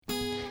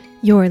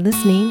You're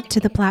listening to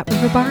the Platte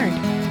River Bard.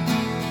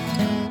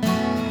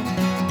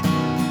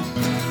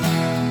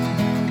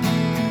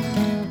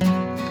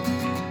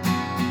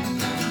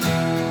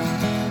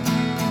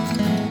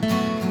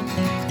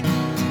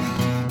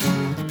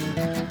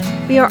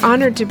 We are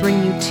honored to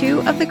bring you two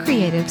of the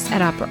creatives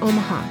at Opera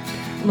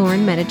Omaha,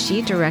 Lauren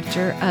Medici,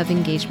 Director of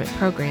Engagement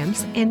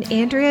Programs, and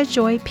Andrea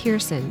Joy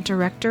Pearson,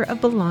 Director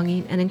of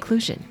Belonging and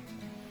Inclusion.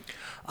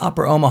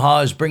 Opera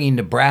Omaha is bringing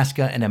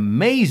Nebraska an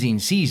amazing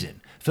season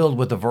filled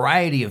with a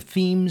variety of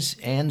themes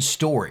and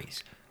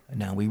stories.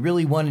 Now, we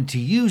really wanted to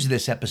use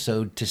this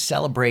episode to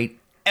celebrate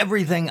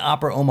everything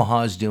Opera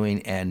Omaha is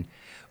doing, and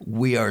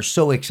we are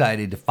so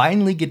excited to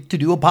finally get to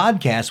do a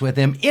podcast with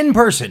them in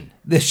person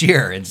this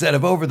year instead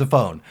of over the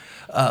phone.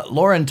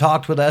 Lauren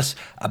talked with us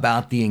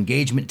about the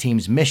engagement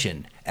team's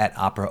mission at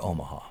Opera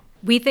Omaha.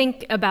 We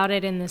think about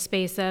it in the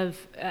space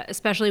of,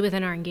 especially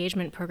within our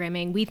engagement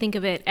programming, we think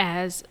of it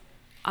as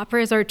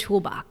opera is our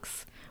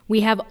toolbox.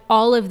 We have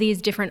all of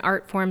these different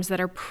art forms that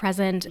are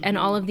present and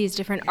all of these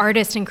different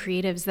artists and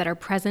creatives that are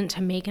present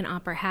to make an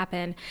opera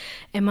happen.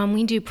 And when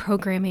we do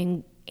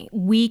programming,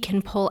 we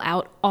can pull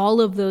out all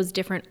of those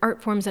different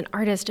art forms and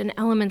artists and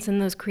elements in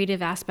those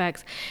creative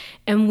aspects.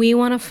 And we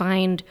want to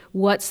find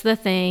what's the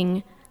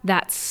thing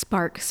that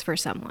sparks for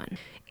someone.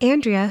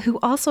 Andrea, who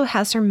also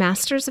has her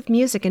Master's of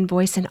Music and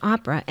Voice in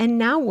Opera and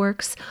now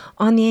works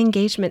on the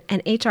engagement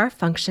and HR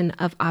function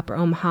of Opera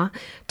Omaha,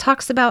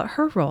 talks about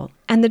her role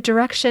and the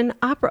direction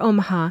Opera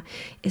Omaha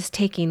is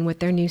taking with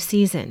their new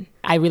season.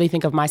 I really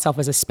think of myself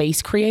as a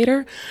space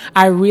creator.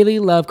 I really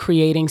love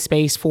creating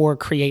space for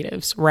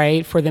creatives,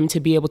 right? For them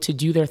to be able to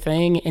do their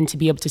thing and to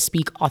be able to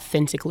speak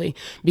authentically,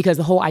 because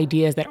the whole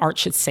idea is that art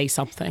should say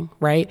something,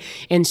 right?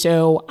 And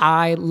so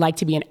I like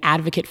to be an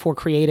advocate for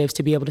creatives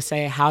to be able to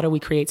say, how do we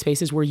create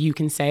spaces where you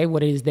can say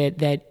what it is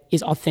that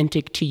is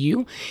authentic to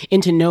you,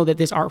 and to know that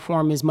this art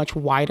form is much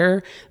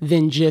wider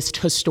than just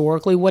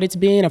historically what it's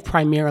been, of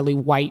primarily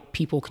white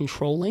people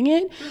controlling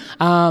it.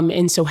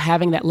 And so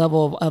having that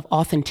level of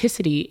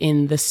authenticity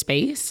in the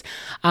space.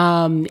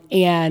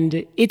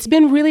 And it's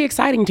been really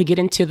exciting to get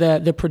into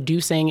the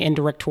producing and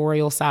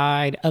directorial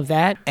side of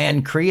that.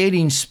 And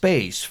creating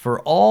space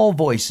for all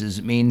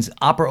voices means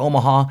Opera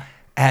Omaha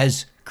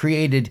has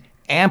created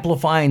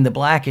Amplifying the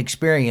Black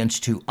Experience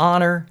to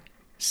honor,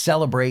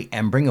 celebrate,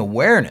 and bring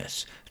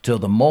awareness to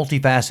the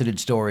multifaceted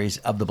stories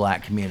of the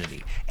Black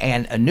community.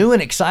 And a new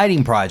and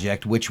exciting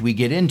project, which we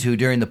get into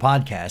during the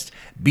podcast,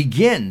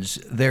 begins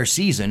their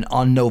season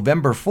on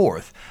November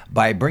 4th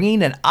by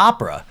bringing an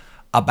opera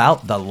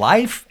about the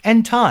life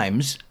and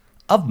times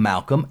of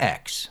Malcolm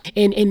X.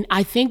 And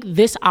I think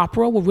this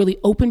opera will really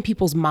open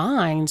people's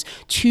minds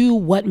to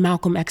what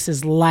Malcolm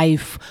X's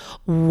life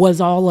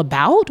was all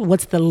about,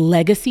 what's the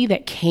legacy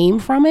that came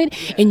from it,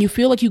 and you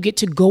feel like you get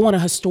to go on a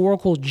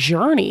historical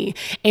journey.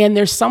 And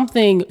there's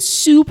something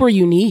super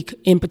unique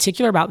in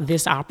particular about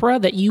this opera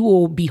that you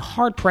will be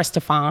hard-pressed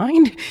to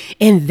find,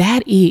 and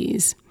that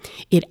is,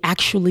 it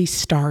actually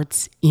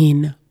starts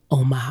in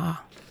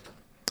Omaha.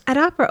 At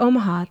Opera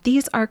Omaha,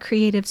 these are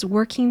creatives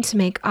working to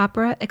make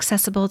opera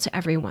accessible to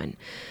everyone.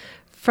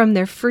 From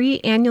their free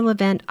annual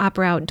event,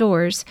 Opera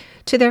Outdoors,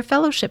 to their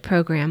fellowship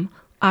program,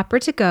 Opera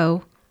to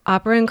Go,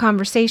 Opera and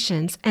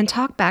Conversations, and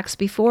talkbacks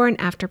before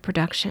and after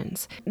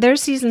productions. Their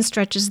season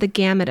stretches the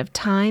gamut of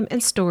time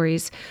and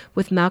stories,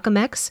 with Malcolm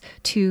X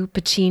to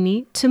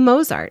Puccini to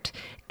Mozart.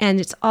 And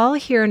it's all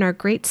here in our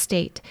great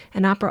state,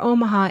 and Opera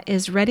Omaha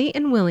is ready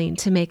and willing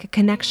to make a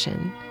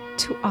connection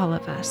to all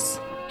of us.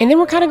 And then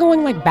we're kind of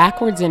going like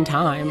backwards in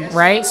time,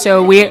 right?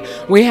 So we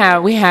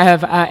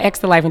have X,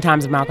 the Life and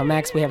Times of Malcolm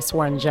X. We have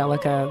Suor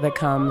Angelica that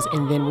comes,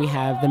 and then we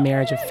have The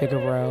Marriage of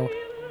Figaro.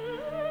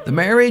 The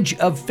Marriage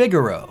of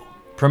Figaro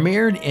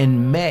premiered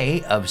in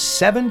May of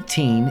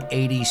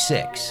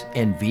 1786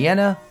 in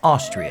Vienna,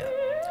 Austria.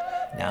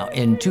 Now,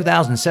 in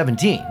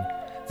 2017,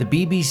 the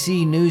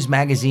BBC News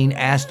magazine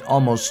asked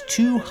almost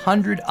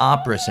 200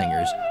 opera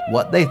singers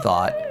what they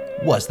thought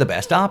was the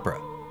best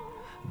opera.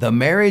 The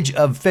Marriage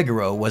of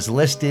Figaro was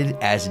listed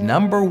as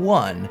number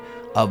 1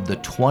 of the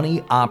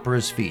 20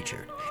 operas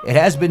featured. It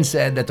has been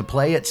said that the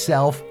play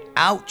itself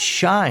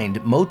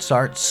outshined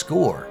Mozart's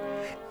score,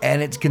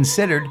 and it's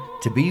considered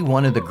to be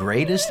one of the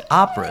greatest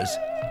operas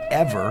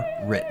ever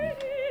written.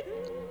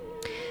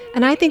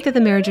 And I think that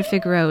The Marriage of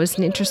Figaro is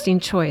an interesting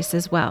choice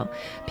as well,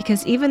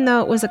 because even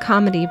though it was a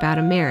comedy about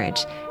a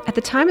marriage, at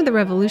the time of the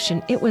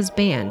Revolution, it was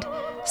banned.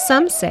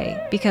 Some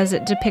say because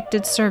it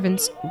depicted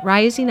servants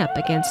rising up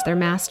against their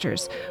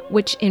masters,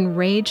 which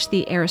enraged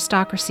the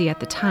aristocracy at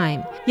the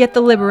time. Yet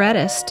the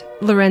librettist,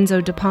 Lorenzo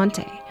da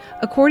Ponte,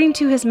 according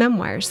to his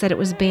memoirs, said it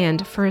was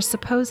banned for his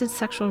supposed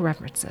sexual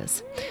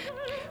references.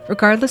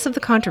 Regardless of the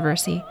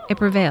controversy, it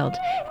prevailed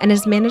and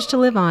has managed to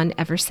live on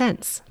ever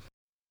since.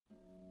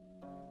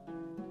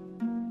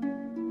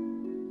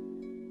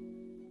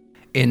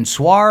 In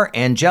Suor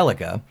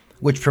Angelica,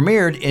 which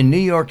premiered in New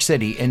York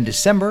City in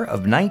December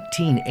of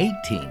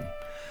 1918,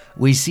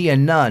 we see a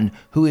nun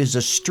who is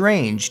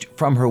estranged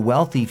from her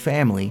wealthy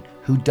family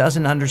who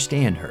doesn't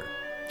understand her.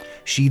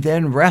 She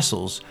then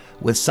wrestles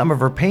with some of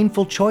her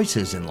painful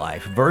choices in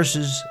life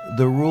versus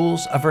the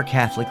rules of her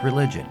Catholic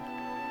religion.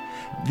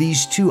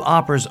 These two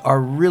operas are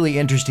really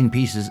interesting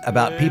pieces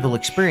about people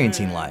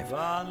experiencing life,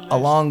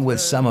 along with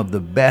some of the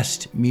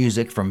best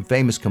music from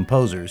famous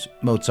composers,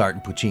 Mozart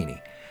and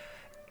Puccini.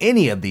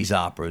 Any of these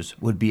operas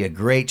would be a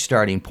great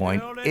starting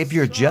point if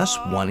you're just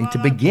wanting to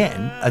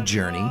begin a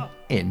journey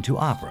into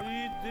opera.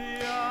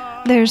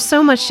 There's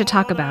so much to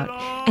talk about,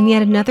 and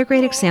yet another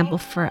great example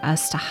for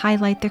us to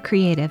highlight the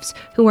creatives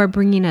who are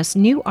bringing us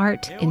new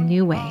art in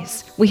new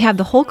ways. We have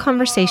the whole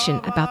conversation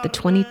about the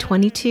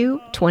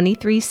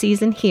 2022-23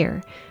 season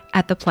here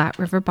at the Platte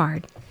River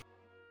Bard.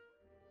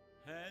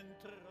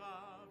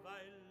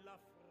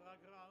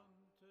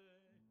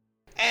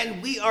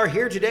 And we are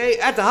here today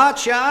at the Hot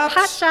Shops.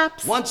 Hot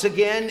Shops. Once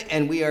again,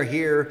 and we are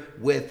here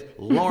with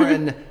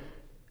Lauren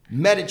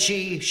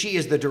Medici. She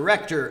is the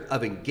Director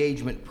of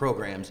Engagement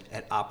Programs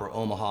at Opera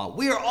Omaha.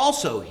 We are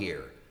also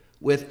here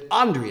with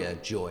Andrea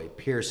Joy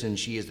Pearson.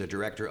 She is the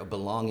Director of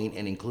Belonging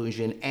and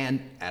Inclusion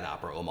at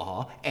Opera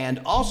Omaha.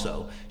 And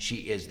also, she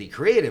is the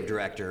Creative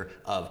Director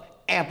of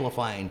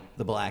Amplifying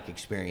the Black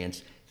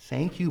Experience.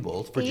 Thank you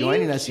both for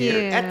joining us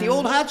here at the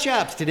Old Hot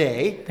Shops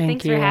today.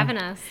 Thanks for having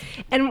us.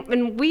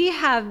 And we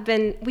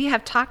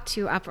have talked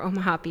to Opera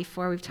Omaha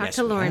before. We've talked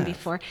to Lauren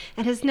before,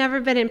 and has never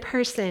been in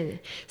person.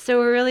 So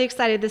we're really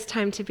excited this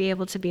time to be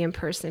able to be in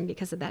person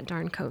because of that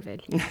darn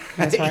COVID.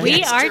 That's right.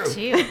 We are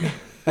too.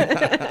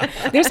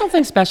 There's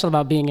something special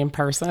about being in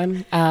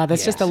person.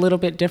 That's just a little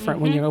bit different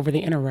when you're over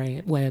the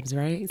interwebs,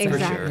 right? So,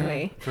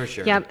 Exactly. For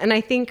sure. Yeah, and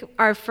I think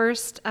our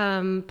first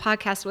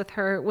podcast with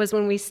her was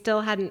when we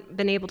still hadn't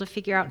been able to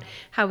figure out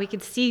how we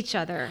could see each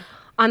other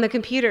on the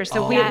computer.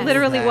 So we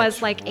literally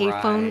was like a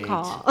phone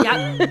call.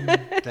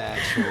 Yep.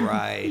 That's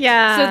right.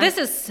 Yeah. So this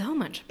is so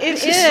much fun.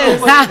 It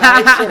is.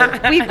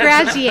 We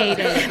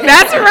graduated.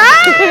 That's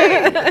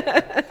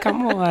right.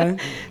 Come on.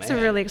 So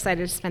we're really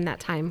excited to spend that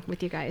time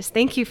with you guys.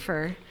 Thank you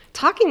for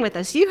talking with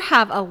us. You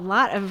have a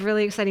lot of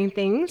really exciting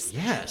things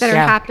that are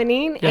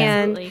happening. Yeah.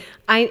 And Absolutely.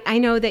 I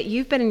know that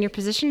you've been in your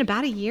position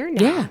about a year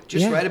now. Yeah.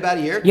 Just right about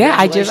a year. Yeah,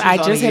 I just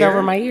Congratulations on a hit year.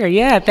 over my year.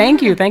 Yeah,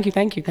 thank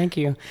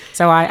you.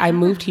 So I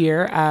moved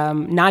here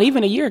not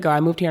even a year ago.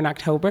 I moved here in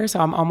October, so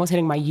I'm almost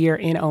hitting my year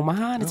in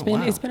Omaha, and it's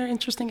been an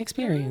interesting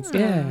experience.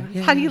 Yeah.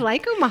 How do you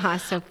like Omaha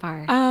so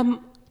far?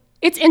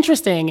 It's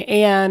interesting,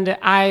 and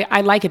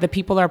I like it. The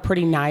people are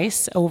pretty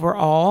nice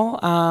overall.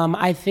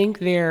 I think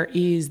there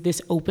is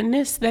this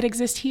openness that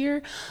exists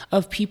here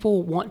of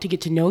people want to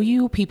get to know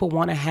you, people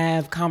want to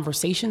have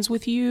conversations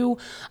with you,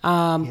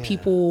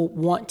 people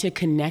want to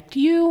connect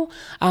you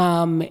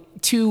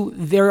to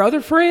their other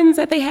friends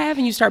that they have,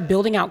 and you start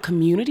building out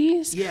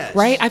communities,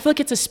 right? I feel like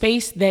it's a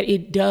space that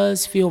it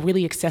does feel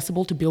really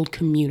accessible to build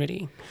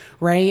community,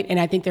 right? And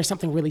I think there's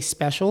something really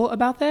special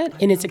about that,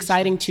 and it's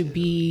exciting to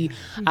be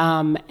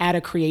at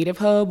a creative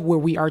hub where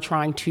we are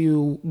trying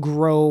to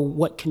grow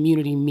what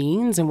community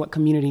means and what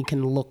community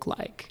can look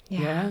like.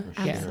 Yeah.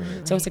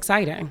 So it's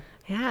exciting.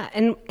 Yeah,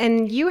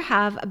 and you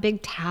have a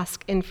big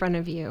task in front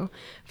of you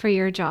for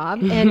your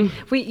job, and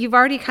you've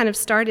already kind of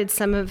started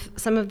some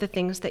of the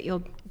things that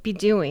you'll be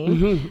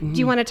doing. Do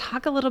you want to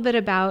talk a little bit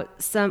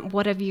about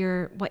what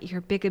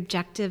your big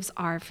objectives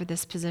are for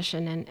this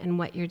position and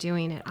what you're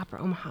doing at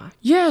Opera Omaha?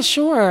 Yeah,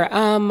 sure.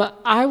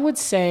 I would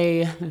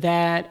say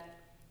that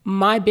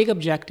my big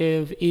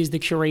objective is the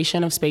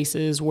curation of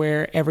spaces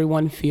where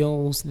everyone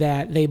feels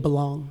that they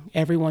belong.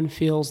 Everyone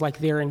feels like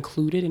they're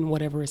included in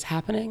whatever is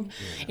happening.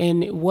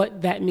 And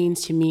what that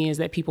means to me is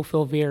that people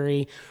feel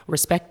very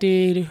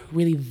respected,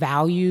 really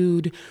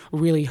valued,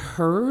 really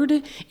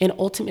heard, and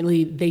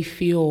ultimately they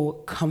feel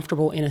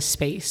comfortable in a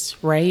space,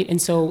 right?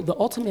 And so the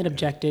ultimate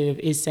objective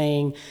is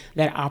saying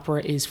that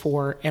opera is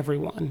for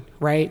everyone,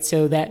 right?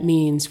 So that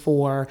means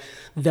for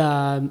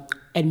the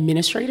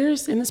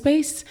administrators in the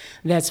space,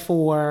 that's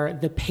for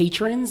the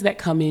patrons that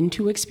come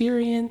into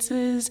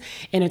experiences,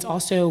 and it's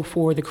also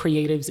for the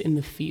creatives in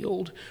the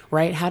field,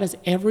 right? How does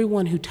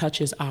everyone who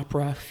touches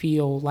opera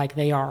feel like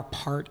they are a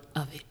part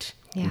of it?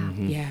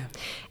 Yeah.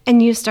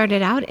 And you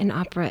started out in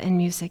opera and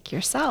music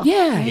yourself.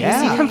 Yeah.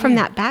 So you come from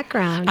that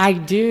background. I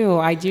do.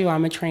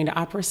 I'm a trained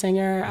opera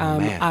singer.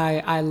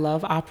 I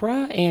love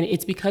opera, and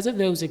it's because of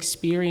those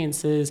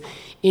experiences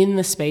in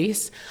the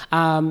space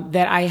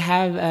that I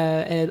have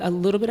a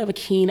little bit of a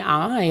keen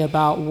eye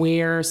about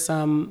where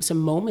some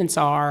moments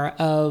are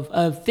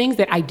of things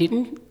that I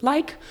didn't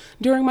like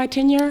during my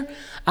tenure,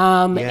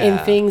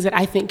 and things that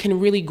I think can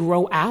really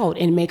grow out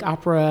and make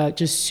opera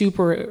just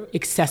super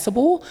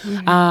accessible,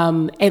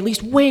 at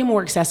least way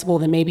more accessible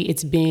than maybe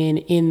it's been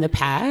in the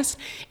past.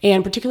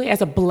 And particularly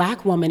as a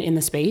Black woman in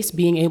the space,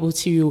 being able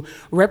to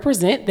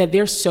represent that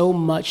there's so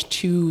much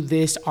to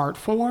this art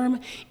form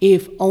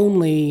if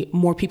only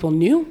more people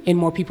knew and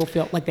more people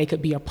felt like they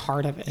could be a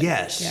part of it.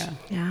 Yes.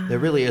 Yeah. There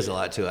really is a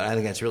lot to it. I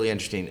think that's really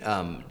interesting,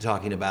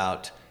 talking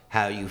about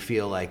how you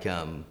feel like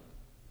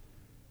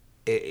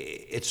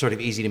it's sort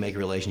of easy to make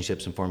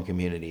relationships and form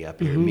community up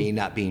here. Me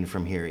not being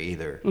from here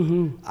either.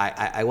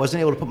 I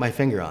wasn't able to put my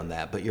finger on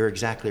that, but you're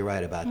exactly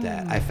right about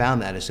that. I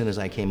found that as soon as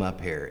I came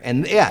up here.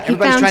 And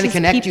everybody's trying to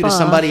connect you to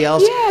somebody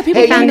else. Yeah,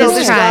 people hey, found you know his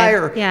this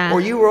tribe. guy,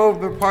 or you were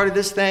over part of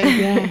this thing.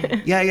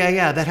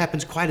 Yeah. That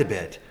happens quite a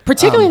bit.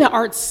 Particularly in the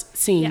arts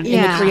scene, in the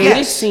Yeah. creative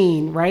Yes.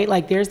 scene, right?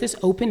 Like there's this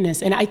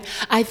openness. And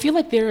I feel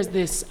like there's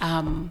this,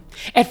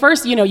 at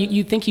first,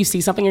 you think you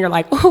see something and you're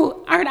like,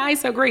 oh, aren't I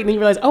so great? And then you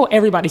realize, oh,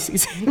 everybody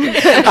sees it.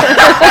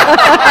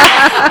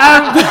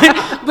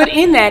 But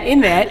in that,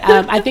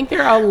 I think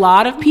there are a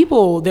lot of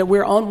people that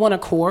we're on one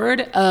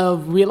accord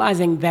of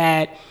realizing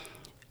that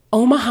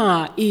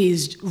Omaha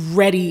is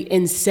ready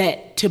and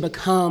set to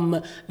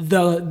become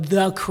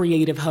the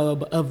creative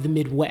hub of the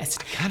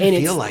Midwest. I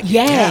kinda feel like it,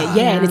 yeah.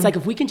 yeah. And it's like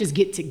if we can just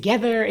get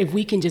together, if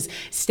we can just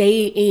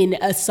stay in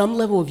some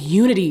level of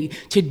unity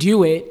to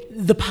do it,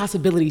 the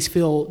possibilities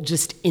feel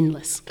just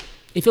endless.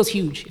 It feels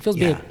huge. It feels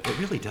Yeah, big. it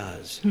really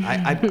does.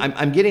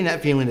 I'm getting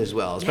that feeling as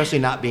well, especially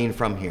not being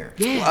from here.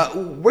 Yeah.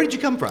 Where did you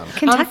come from?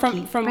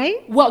 Kentucky, from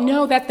right? Well,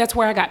 no, that's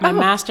where I got my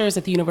master's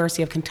at the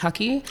University of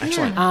Kentucky.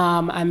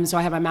 Excellent. So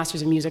I have my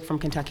master's in music from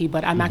Kentucky,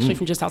 but I'm actually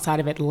from just outside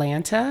of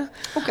Atlanta.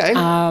 Okay.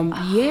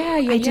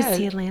 I just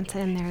see Atlanta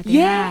in there.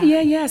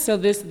 Yeah. So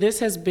this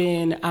has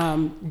been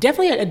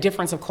definitely a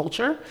difference of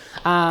culture,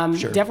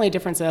 definitely a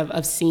difference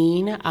of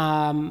scene.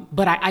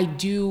 But I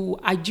do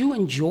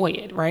enjoy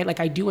it, right? Like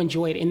I do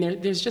enjoy it,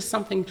 and there's just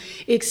something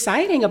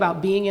exciting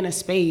about being in a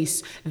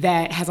space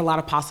that has a lot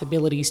of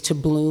possibilities to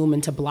bloom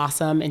and to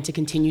blossom and to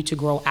continue to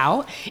grow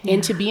out,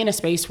 and to be in a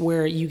space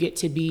where you get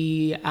to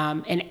be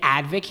an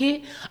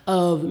advocate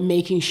of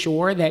making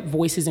sure that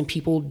voices and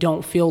people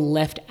don't feel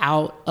left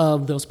out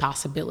of those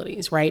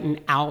possibilities, right?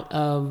 And out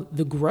of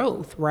the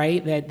growth,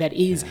 right? That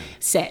is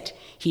set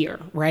here,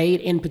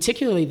 right? And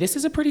particularly, this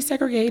is a pretty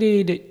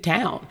segregated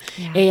town.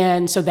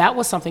 And so that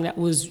was something that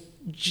was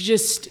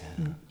just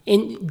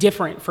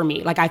different for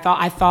me. Like I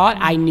thought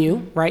I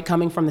knew, right?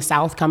 Coming from the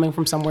South, coming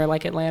from somewhere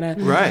like Atlanta.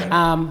 Right.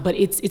 But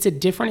it's a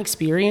different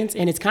experience,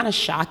 and it's kind of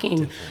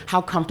shocking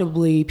how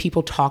comfortably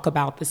people talk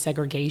about the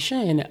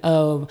segregation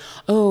of,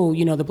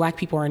 the black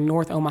people are in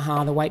North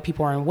Omaha, the white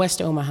people are in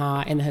West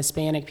Omaha, and the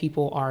Hispanic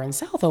people are in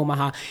South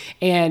Omaha.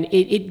 And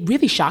it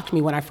really shocked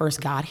me when I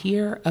first got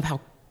here of how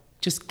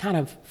just kind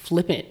of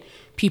flippant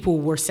people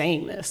were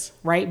saying this,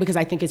 right? Because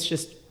I think it's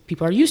just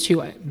people are used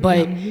to it.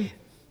 But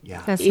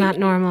Yeah. That's not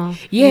normal.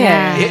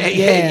 Yeah.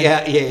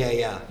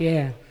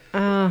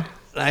 Yeah.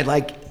 I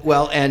like,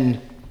 well, and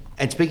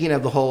speaking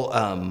of the whole,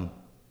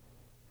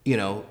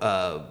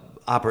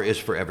 opera is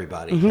for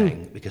everybody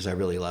thing, because I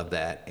really love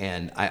that.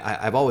 And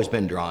I've always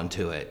been drawn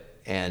to it.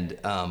 And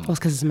Well, it's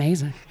because it's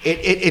amazing.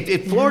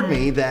 it floored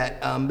me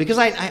that, because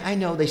I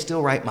know they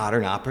still write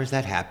modern operas,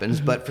 that happens,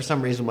 but for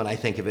some reason when I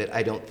think of it,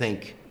 I don't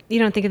think... You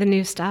don't think of the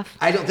new stuff?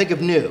 I don't think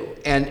of new.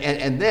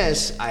 And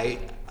this,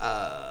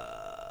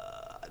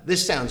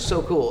 this sounds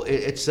so cool.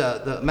 It's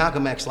the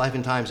Malcolm X, Life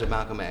and Times of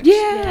Malcolm X.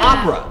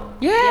 Opera.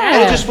 Yeah.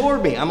 And it just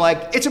floored me. I'm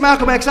like, it's a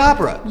Malcolm X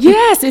opera.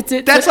 Yes,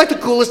 That's like the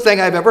coolest thing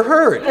I've ever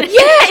heard. and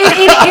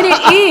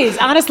it is.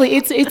 Honestly,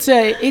 it's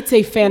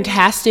a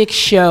fantastic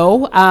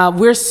show.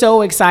 We're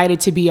so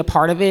excited to be a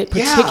part of it,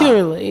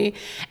 particularly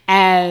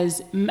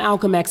as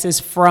Malcolm X is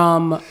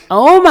from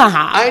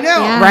Omaha. I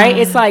know. Yeah. Right?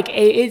 It's like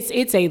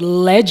it's a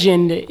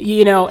legend,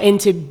 and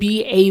to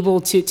be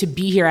able to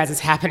be here as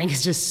it's happening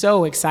is just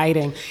so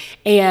exciting.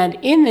 And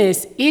in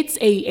this, it's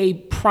a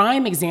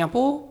prime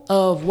example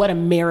of what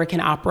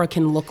American opera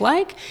can look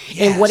like,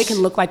 and what it can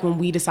look like when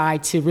we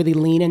decide to really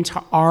lean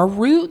into our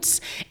roots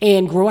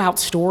and grow out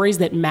stories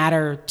that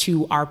matter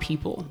to our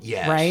people.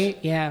 Yes. Right?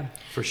 Yeah.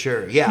 For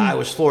sure. Yeah, I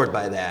was floored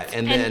by that.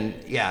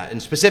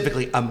 And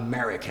specifically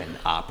American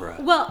opera.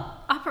 Well,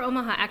 Opera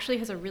Omaha actually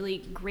has a really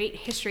great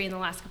history in the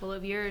last couple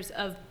of years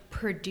of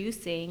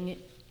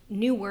producing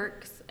new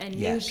works and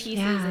new pieces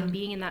and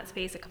being in that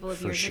space. A couple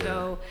of years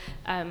ago,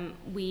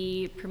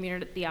 we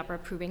premiered the opera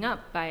Proving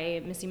Up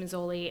by Missy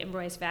Mazzoli and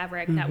Royce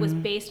Vavrick. That was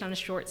based on a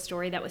short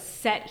story that was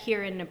set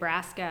here in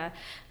Nebraska.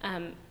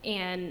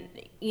 And,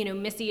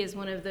 Missy is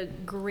one of the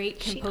great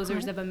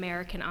composers of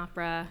American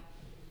opera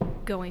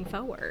going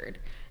forward.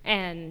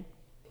 And,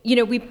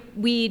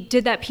 we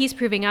did that piece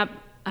Proving Up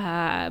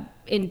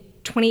in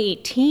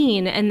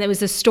 2018, and there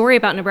was a story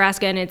about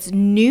Nebraska and its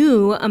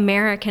new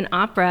American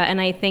opera. And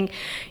I think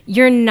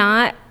you're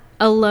not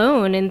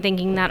alone in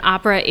thinking that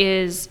opera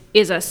is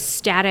a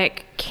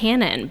static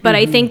canon, but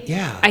I think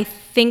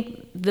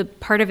the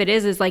part of it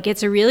is like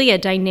it's really a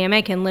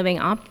dynamic and living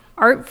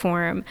art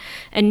form.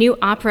 A new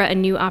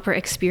opera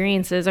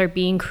experiences are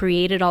being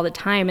created all the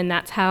time, and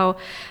that's how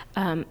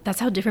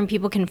different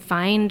people can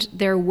find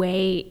their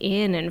way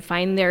in and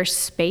find their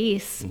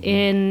space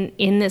in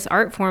this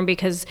art form,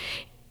 because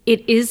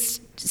it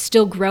is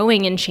still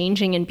growing and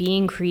changing and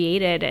being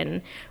created.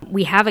 And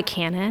we have a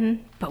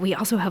canon, but we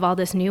also have all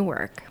this new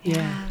work.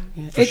 Yeah.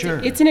 For sure.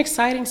 It's an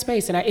exciting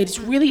space, and it's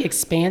really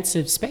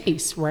expansive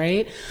space,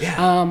 right?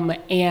 Yeah.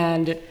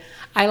 And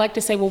I like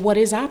to say, well, what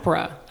is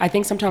opera? I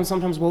think sometimes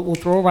we'll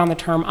throw around the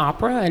term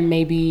opera, and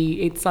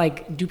maybe it's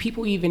like, do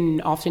people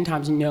even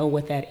oftentimes know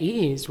what that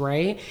is,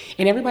 right?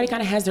 And everybody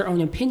kind of has their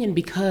own opinion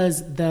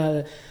because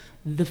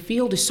the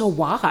field is so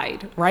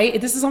wide,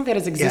 right? This is something that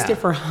has existed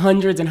for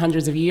hundreds and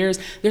hundreds of years.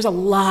 There's a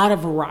lot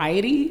of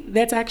variety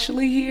that's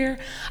actually here.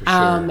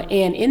 And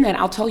in that,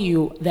 I'll tell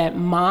you that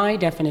my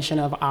definition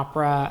of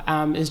opera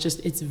is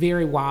it's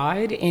very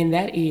wide. And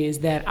that is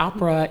that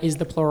opera is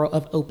the plural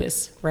of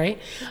opus, right?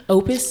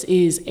 Opus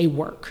is a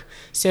work.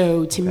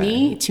 So to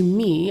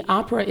me,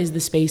 opera is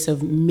the space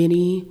of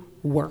many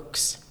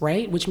works,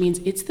 right? Which means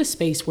it's the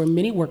space where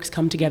many works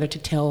come together to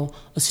tell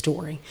a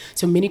story.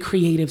 So many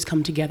creatives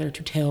come together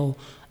to tell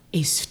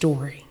a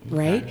story,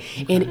 right?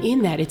 Okay. And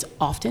in that, it's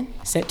often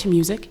set to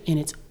music and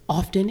it's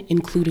often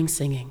including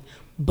singing.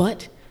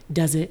 But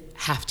does it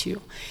have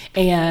to?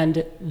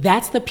 And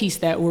that's the piece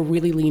that we're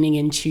really leaning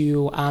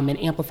into and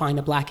amplifying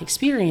the Black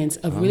experience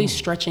of really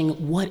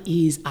stretching what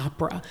is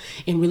opera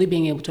and really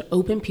being able to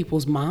open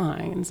people's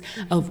minds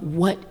of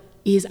what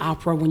is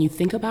opera when you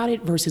think about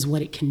it versus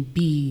what it can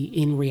be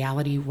in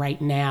reality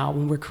right now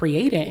when we're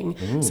creating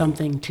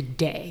something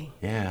today,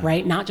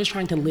 right? Not just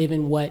trying to live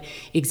in what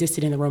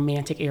existed in the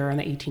Romantic era in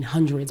the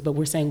 1800s, but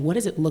we're saying, what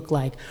does it look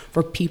like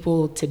for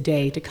people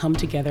today to come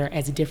together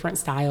as different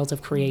styles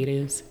of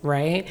creatives,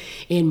 right?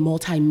 In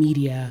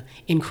multimedia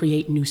and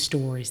create new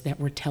stories that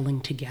we're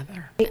telling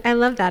together. I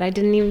love that. I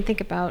didn't even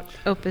think about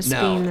opus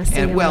being the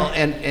same.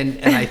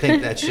 And I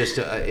think that's just,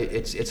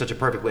 it's such a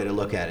perfect way to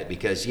look at it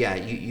because,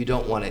 you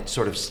don't want it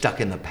sort of stuck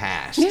in the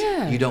past.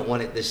 Yeah. You don't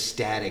want it this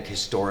static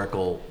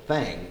historical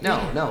thing.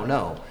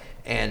 No.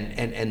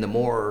 And the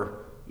more,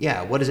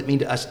 what does it mean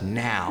to us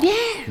now?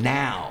 Yeah.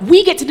 Now.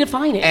 We get to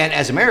define it. And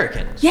as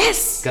Americans.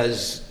 Yes.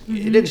 Because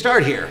it didn't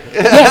start here.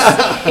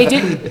 Yes, it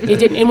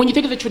didn't. And when you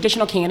think of the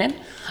traditional canon,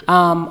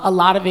 a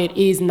lot of it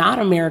is not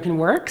American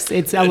works.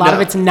 A lot of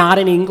it's not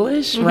in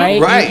English,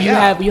 right? Right. You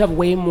have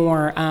way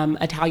more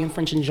Italian,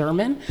 French, and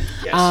German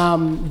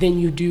than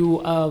you do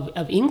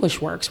of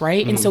English works,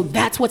 right? And so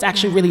that's what's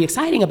actually really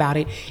exciting about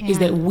it is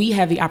that we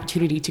have the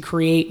opportunity to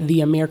create the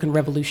American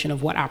revolution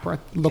of what opera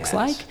looks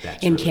like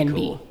and really can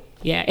cool. be.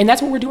 Yeah, and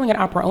that's what we're doing at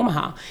Opera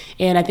Omaha.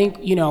 And I think,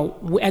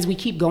 as we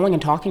keep going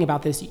and talking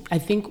about this, I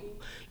think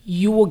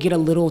you will get a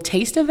little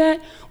taste of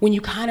that when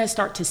you kind of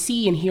start to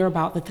see and hear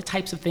about the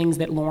types of things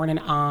that Lauren and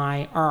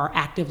I are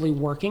actively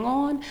working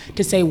on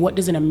to say, what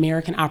does an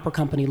American opera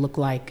company look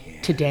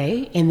like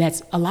today? And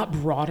that's a lot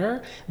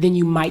broader than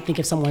you might think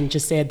if someone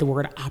just said the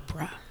word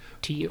opera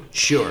to you.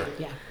 Sure.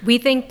 Yeah. We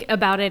think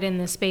about it in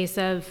the space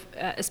of,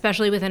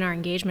 especially within our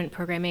engagement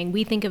programming,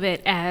 we think of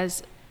it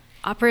as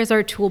opera is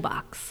our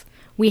toolbox.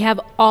 We have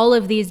all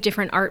of these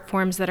different art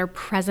forms that are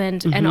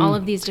present and all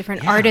of these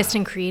different artists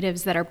and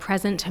creatives that are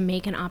present to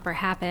make an opera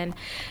happen.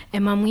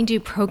 And when we do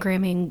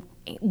programming,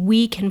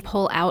 we can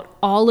pull out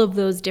all of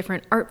those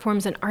different art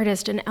forms and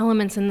artists and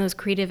elements in those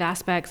creative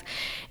aspects.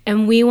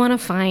 And we want to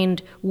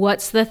find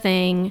what's the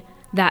thing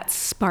that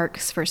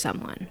sparks for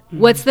someone.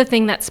 What's the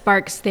thing that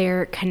sparks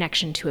their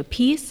connection to a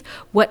piece?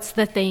 What's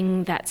the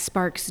thing that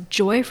sparks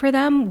joy for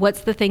them?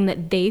 What's the thing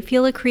that they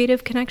feel a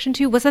creative connection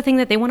to? What's the thing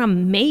that they want to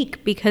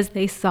make because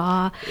they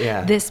saw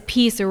this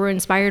piece or were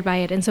inspired by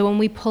it? And so when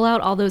we pull out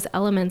all those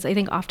elements, I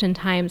think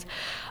oftentimes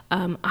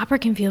opera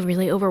can feel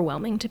really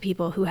overwhelming to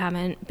people who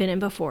haven't been in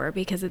before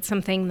because it's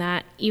something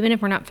that, even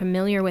if we're not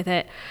familiar with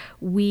it,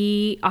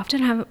 we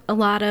often have a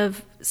lot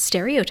of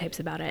stereotypes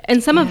about it,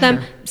 and some of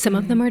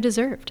them are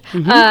deserved.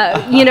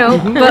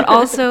 But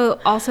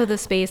also the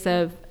space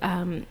of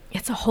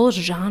it's a whole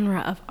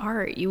genre of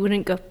art. You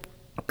wouldn't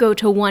go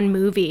to one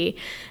movie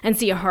and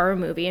see a horror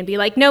movie and be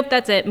like, nope,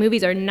 that's it.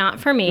 Movies are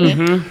not for me.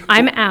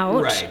 I'm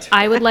out. Right.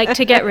 I would like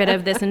to get rid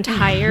of this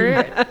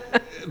entire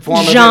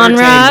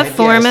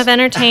form of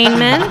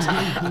entertainment.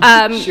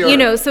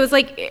 So it's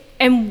like,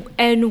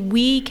 and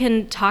we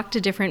can talk to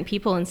different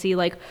people and see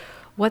like,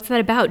 what's that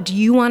about? Do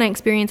you want to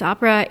experience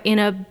opera in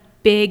a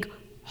big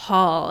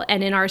hall?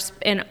 And in our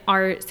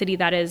city,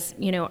 that is,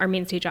 our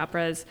main stage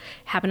operas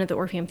happen at the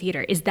Orpheum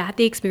Theater. Is that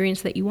the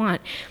experience that you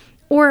want?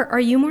 Or are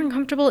you more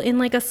comfortable in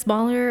like a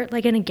smaller,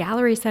 like in a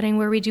gallery setting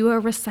where we do a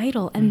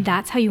recital and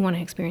that's how you want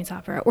to experience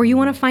opera? Or you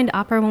want to find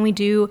opera when we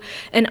do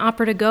an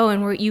opera to go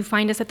and where you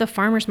find us at the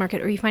farmer's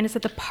market or you find us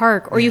at the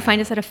park or you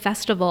find us at a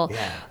festival.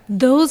 Yeah.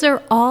 Those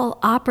are all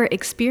opera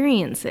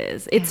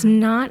experiences. It's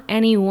not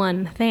any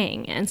one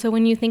thing. And so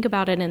when you think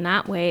about it in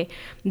that way,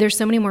 there's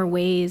so many more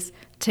ways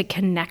to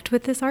connect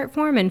with this art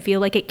form and feel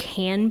like it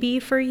can be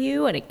for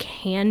you and it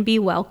can be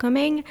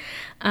welcoming.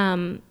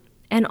 And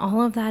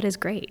all of that is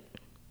great.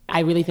 I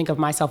really think of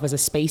myself as a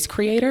space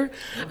creator.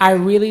 I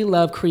really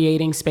love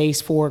creating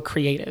space for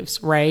creatives,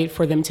 right?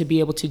 For them to be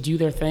able to do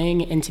their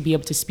thing and to be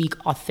able to speak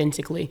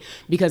authentically,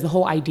 because the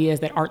whole idea is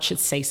that art should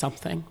say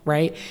something,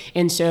 right?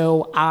 And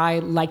so I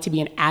like to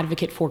be an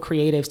advocate for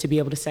creatives to be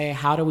able to say,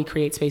 how do we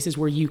create spaces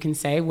where you can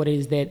say what it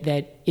is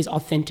that is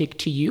authentic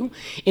to you,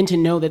 and to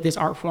know that this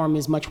art form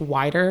is much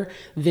wider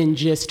than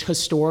just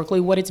historically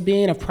what it's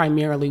been, of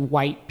primarily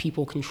white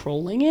people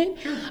controlling it.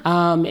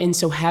 And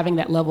so having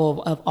that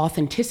level of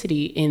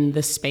authenticity in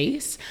the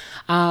space.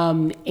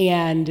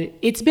 And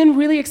it's been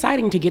really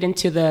exciting to get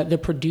into the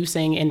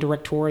producing and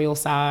directorial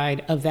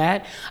side of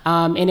that,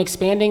 and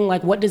expanding,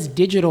 like, what does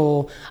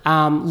digital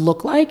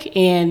look like?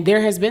 And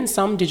there has been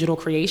some digital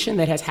creation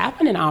that has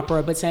happened in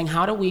opera, but saying,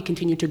 how do we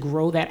continue to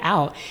grow that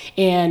out?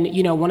 And,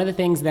 you know, one of the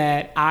things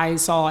that I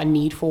saw a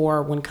need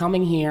for when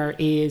coming here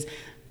is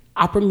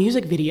opera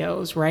music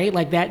videos, right?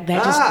 Like that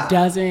just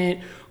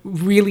doesn't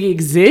really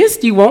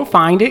exist. You won't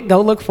find it.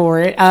 Go look for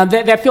it.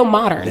 That feel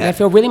modern, that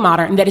feel really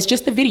modern, and that it's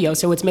just the video.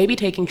 So it's maybe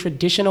taking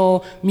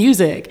traditional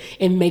music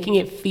and making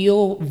it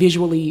feel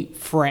visually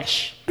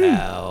fresh.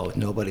 Oh,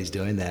 nobody's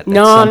doing that.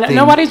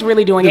 Nobody's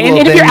really doing it.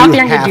 And if you're out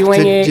there and you're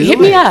doing it, hit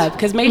me up,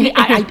 because maybe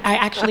I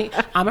actually,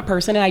 I'm a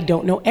person and I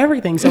don't know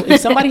everything. So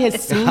if somebody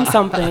has seen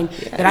something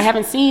that I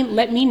haven't seen,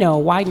 let me know.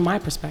 Widen my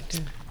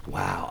perspective.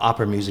 Wow,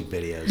 opera music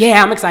videos.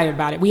 Yeah, I'm excited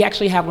about it. We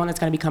actually have one that's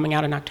going to be coming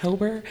out in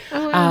October.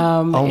 Oh, wow.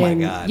 Oh my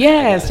God.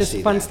 Yeah, it's just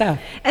fun stuff.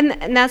 And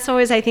that's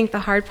always, I think, the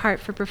hard part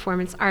for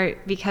performance art,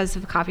 because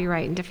of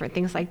copyright and different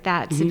things like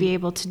that, to be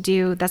able to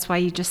do. That's why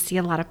you just see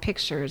a lot of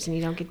pictures and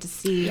you don't get to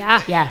see.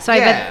 Yeah. So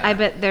I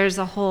bet there's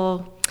a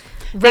whole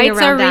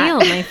rights are real,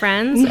 my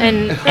friends,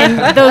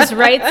 and those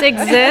rights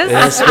exist.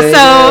 Yes, so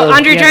do.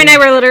 Andre Joy and I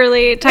were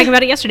literally talking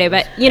about it yesterday.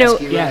 But you know,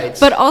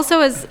 but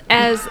also as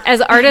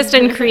artists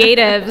and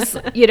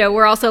creatives, you know,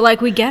 we're also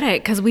like, we get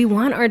it, because we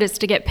want artists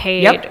to get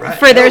paid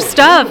for their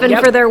stuff and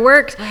for their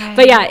work. Right.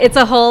 But yeah, it's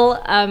a whole.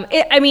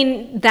 I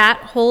mean, that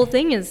whole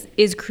thing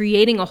is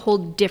creating a whole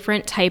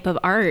different type of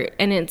art,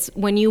 and it's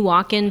when you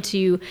walk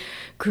into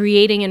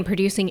creating and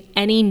producing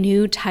any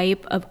new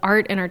type of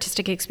art and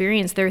artistic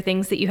experience, there are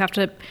things that you have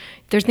to.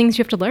 There's things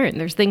you have to learn.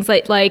 There's things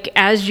like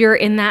as you're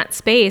in that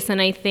space, and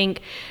I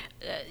think,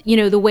 you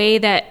know, the way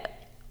that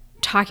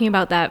talking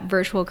about that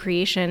virtual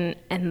creation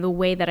and the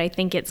way that I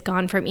think it's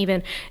gone from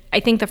I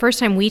think the first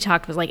time we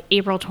talked was like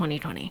April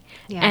 2020,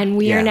 and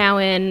we are now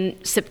in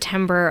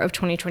September of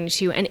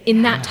 2022, and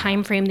in that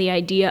time frame, the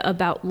idea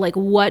about like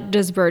what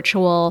does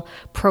virtual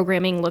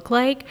programming look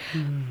like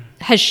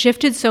has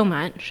shifted so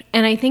much,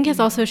 and I think has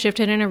also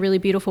shifted in a really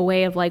beautiful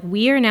way of like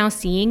we are now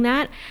seeing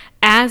that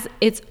as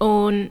its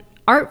own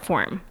art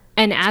form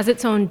and as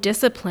its own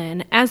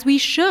discipline, as we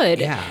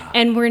should.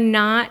 And we're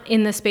not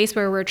in the space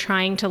where we're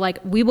trying to like,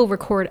 we will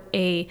record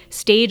a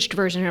staged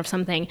version of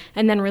something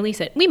and then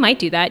release it. We might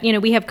do that. You know,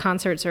 we have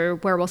concerts or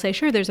where we'll say,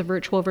 sure, there's a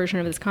virtual version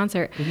of this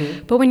concert.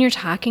 But when you're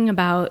talking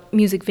about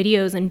music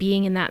videos and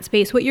being in that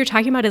space, what you're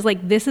talking about is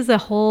like, this is a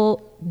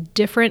whole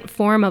different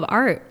form of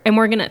art, and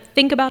we're going to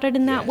think about it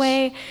in that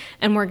way,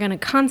 and we're going to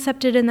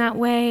concept it in that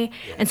way.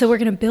 And so we're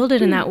going to build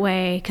it in that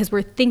way, because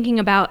we're thinking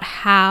about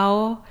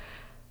how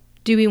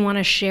do we want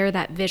to share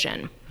that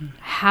vision?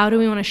 How do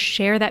we want to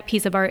share that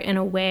piece of art in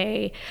a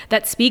way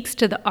that speaks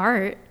to the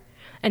art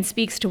and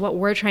speaks to what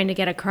we're trying to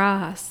get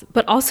across,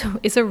 but also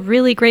is a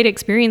really great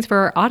experience for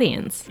our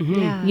audience?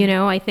 You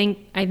know, I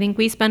think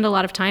we spend a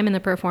lot of time in the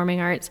performing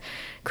arts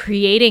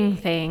creating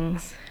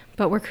things,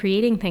 but we're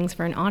creating things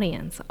for an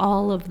audience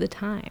all of the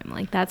time.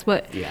 Like that's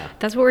what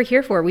we're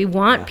here for. We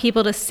want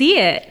people to see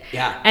it,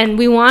 and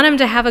we want them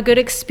to have a good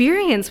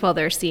experience while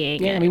they're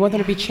seeing it. And we want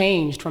them to be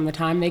changed from the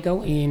time they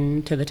go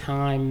in to the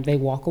time they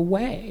walk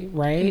away,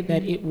 right?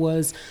 That it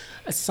was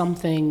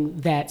something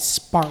that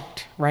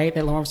sparked, right?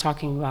 That Lauren was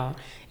talking about.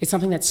 It's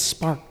something that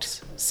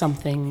sparked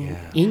something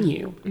in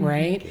you,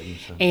 right?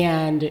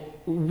 And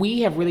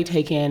we have really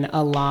taken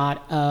a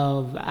lot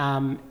of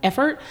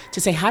effort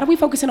to say, how do we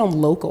focus in on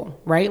local,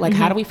 right? Like,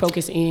 how do we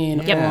focus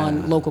in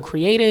on local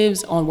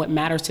creatives, on what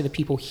matters to the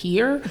people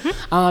here,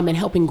 and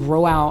helping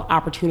grow out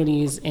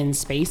opportunities in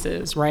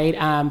spaces, right?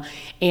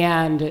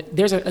 And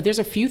there's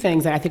a few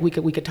things that I think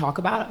we could talk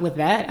about with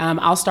that.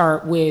 I'll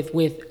start with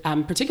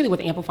particularly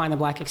with Amplifying the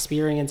Black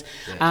Experience,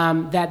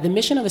 that the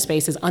mission of the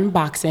space is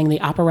unboxing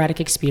the operatic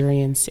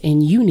experience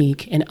in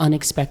unique and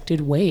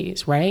unexpected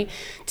ways, right?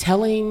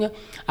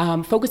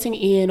 Focusing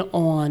in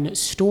on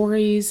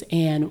stories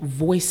and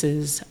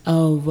voices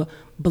of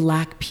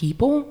Black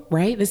people,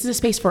 right? This is a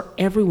space for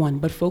everyone,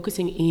 but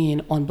focusing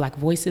in on Black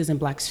voices and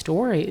Black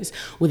stories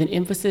with an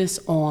emphasis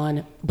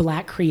on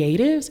Black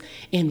creatives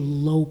and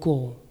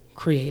local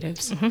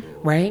creatives,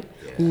 right?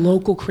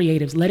 Local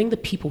creatives, letting the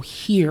people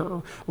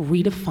here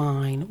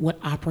redefine what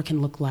opera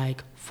can look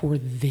like for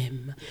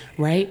them,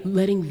 right?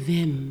 Letting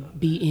them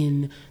be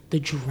in the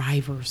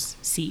driver's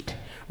seat,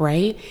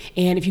 right?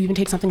 And if you even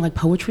take something like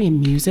poetry and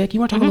music, you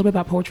want to talk a little bit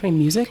about poetry and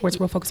music, where it's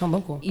real focused on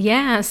local?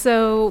 Yeah,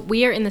 so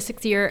we are in the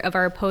 6th year of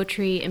our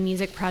poetry and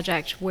music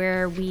project,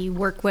 where we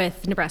work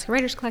with Nebraska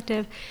Writers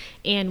Collective,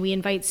 and we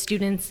invite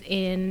students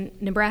in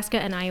Nebraska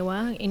and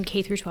Iowa in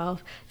K through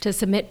 12 to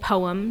submit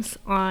poems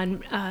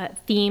on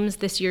themes.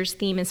 This year's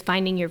theme is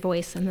Finding Your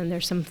Voice, and then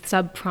there's some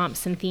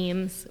sub-prompts and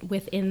themes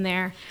within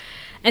there.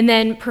 And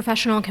then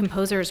professional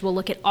composers will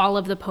look at all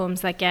of the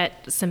poems that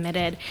get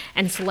submitted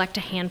and select a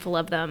handful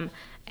of them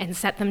and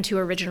set them to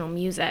original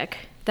music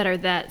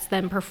that's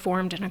then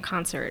performed in a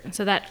concert. And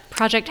so that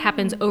project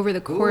happens over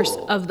the course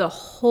of the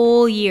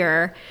whole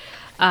year.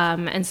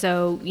 And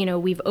so,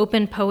 we've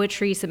opened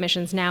poetry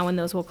submissions now, and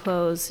those will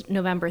close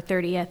November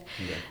 30th.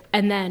 Yeah.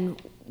 And then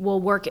we'll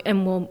work,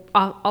 and we'll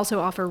also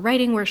offer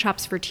writing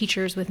workshops for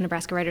teachers with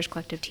Nebraska Writers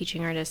Collective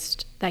teaching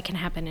artists that can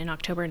happen in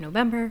October and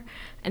November.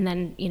 And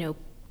then,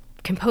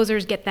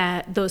 composers get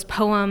those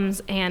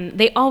poems, and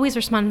they always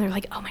respond, and they're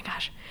like, oh my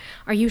gosh,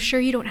 are you sure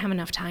you don't have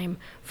enough time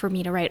for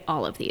me to write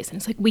all of these? And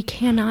it's like, we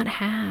cannot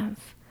have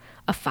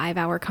a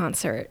 5-hour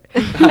concert. So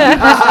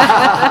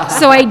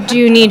I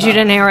do need you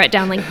to narrow it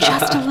down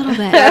just a little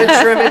bit.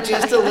 Gotta trim it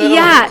just a little.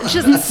 Yeah,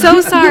 just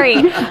so sorry.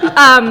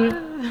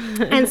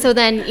 And so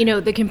then,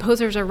 the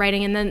composers are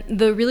writing, and then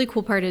the really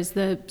cool part is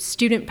the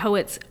student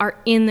poets are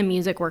in the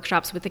music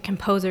workshops with the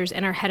composers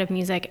and our head of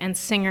music and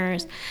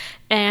singers,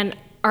 and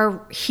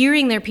are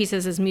hearing their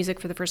pieces as music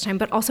for the first time,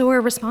 but also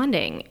are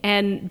responding.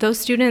 And those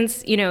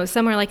students,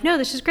 some are like, no,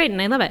 this is great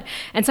and I love it.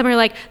 And some are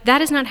like,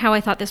 that is not how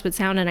I thought this would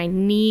sound and I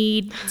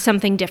need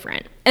something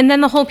different. And then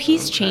the whole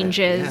piece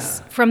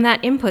changes from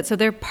that input. So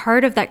they're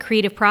part of that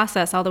creative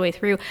process all the way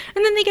through.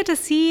 And then they get to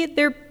see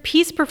their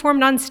piece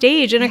performed on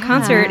stage in a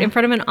concert in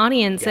front of an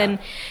audience. Yeah. And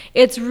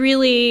it's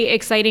really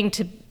exciting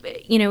to,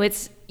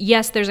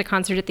 yes, there's a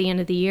concert at the end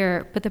of the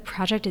year, but the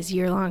project is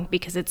year-long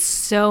because it's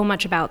so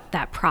much about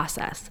that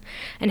process.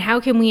 And how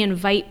can we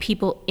invite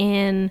people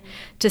in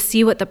to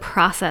see what the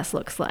process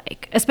looks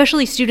like,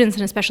 especially students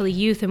and especially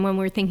youth, and when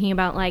we're thinking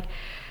about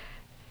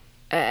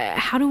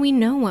how do we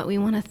know what we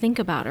want to think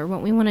about or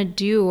what we want to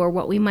do or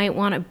what we might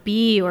want to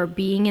be, or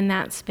being in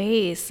that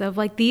space of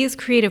these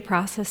creative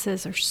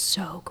processes are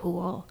so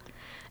cool.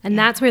 And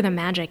that's where the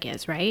magic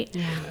is, right?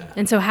 Yeah.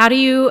 And so how do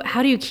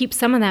you keep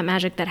some of that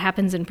magic that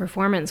happens in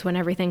performance when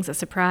everything's a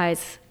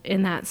surprise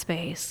in that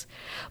space?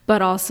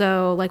 But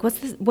also,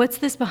 what's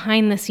this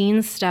behind the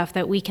scenes stuff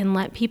that we can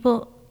let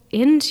people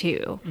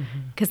into?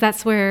 Because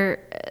that's where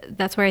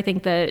I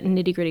think the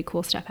nitty-gritty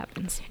cool stuff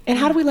happens. And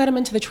how do we let them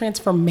into the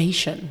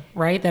transformation,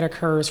 right, that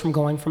occurs from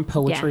going from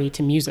poetry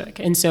to music?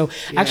 And so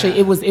actually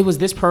it was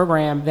this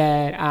program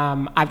that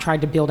I've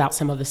tried to build out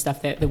some of the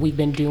stuff that we've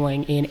been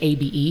doing in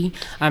ABE,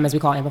 as we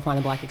call Amplifying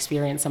the Black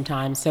Experience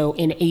sometimes. So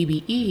in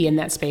ABE, in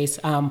that space,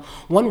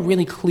 one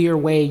really clear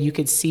way you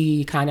could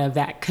see kind of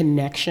that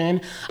connection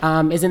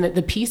is in that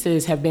the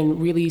pieces have been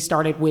really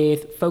started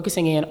with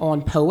focusing in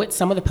on poets.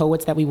 Some of the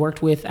poets that we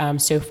worked with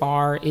so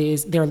far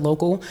is they're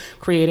local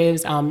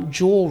creatives,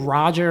 Jewel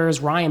Rogers,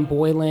 Ryan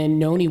Boylan,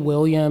 Noni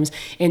Williams,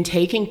 and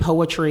taking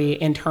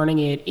poetry and turning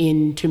it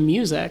into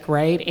music,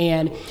 right?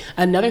 And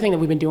another thing that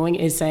we've been doing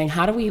is saying,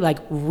 how do we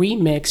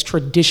remix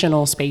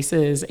traditional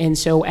spaces? And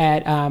so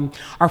at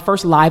our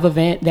first live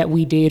event that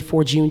we did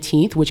for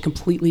Juneteenth, which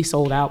completely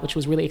sold out, which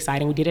was really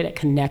exciting, we did it at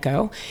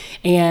Kaneko.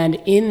 And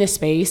in this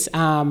space,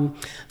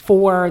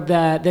 for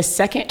the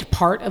second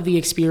part of the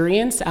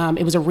experience,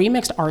 it was a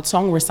remixed art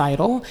song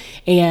recital,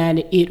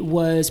 and it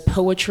was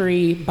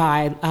poetry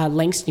by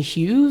Langston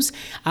Hughes,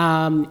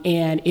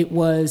 and it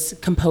was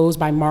composed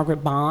by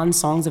Margaret Bond,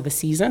 Songs of the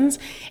Seasons.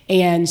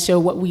 And so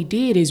what we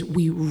did is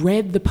we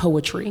read the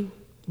poetry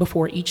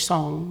before each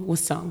song was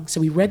sung.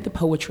 So we read the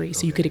poetry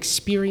so you could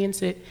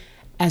experience it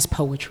as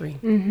poetry.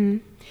 Mm-hmm.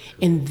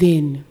 And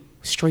then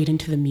straight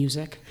into the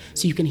music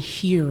so you can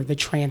hear the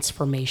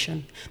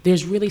transformation.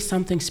 There's really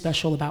something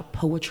special about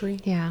poetry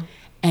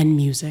and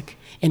music,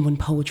 and when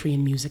poetry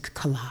and music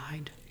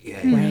collide,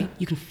 right?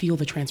 You can feel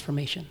the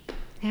transformation.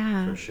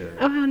 Yeah. For sure.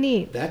 Oh, how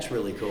neat. That's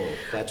really cool.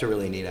 That's a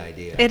really neat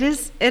idea. It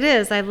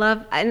is. I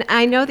love, and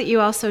I know that you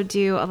also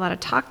do a lot of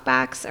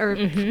talkbacks,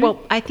 or,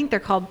 well, I think they're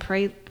called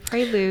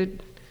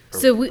prelude.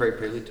 So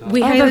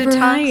we have a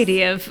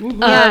variety of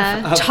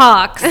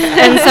talks,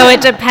 and so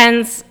it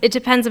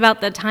depends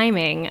about the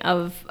timing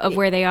of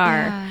where they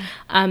are.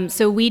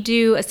 So we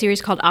do a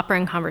series called Opera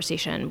and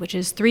Conversation, which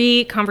is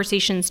 3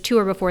 conversations, 2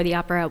 are before the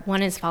opera,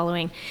 1 is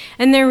following,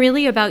 and they're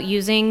really about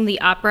using the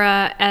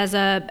opera as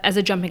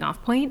a jumping off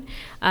point.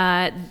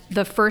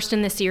 The first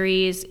in the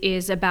series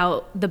is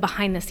about the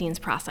behind the scenes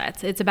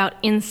process. It's about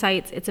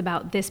insights. It's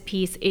about this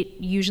piece. It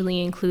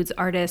usually includes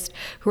artists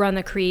who are on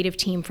the creative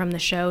team from the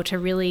show to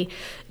really,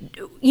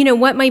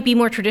 what might be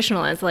more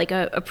traditional as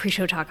a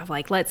pre-show talk of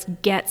let's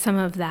get some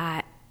of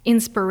that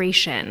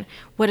inspiration?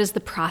 What does the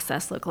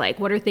process look like?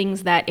 What are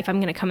things that if I'm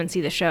going to come and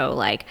see the show,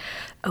 like,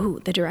 oh,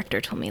 the director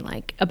told me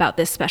like about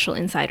this special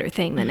insider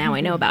thing that now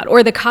I know about,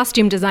 or the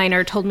costume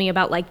designer told me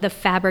about like the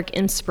fabric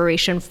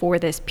inspiration for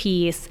this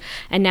piece,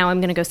 and now I'm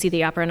going to go see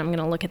the opera and I'm going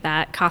to look at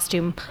that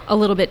costume a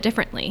little bit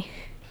differently.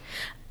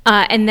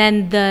 And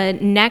then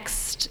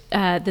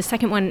the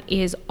second one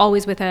is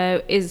always with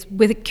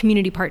a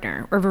community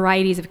partner or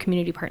varieties of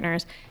community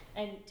partners,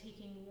 and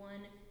taking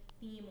one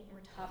theme or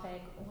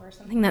topic or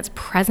something that's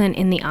present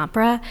in the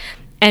opera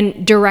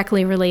and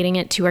directly relating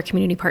it to our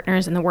community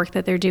partners and the work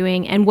that they're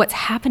doing and what's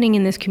happening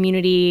in this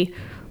community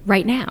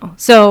right now.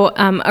 So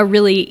a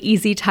really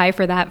easy tie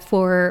for that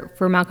for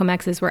Malcolm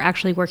X is we're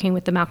actually working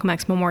with the Malcolm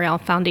X Memorial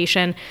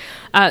Foundation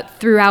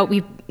throughout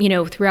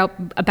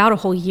about a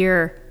whole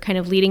year, kind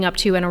of leading up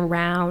to and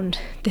around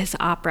this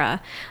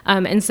opera.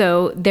 And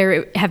so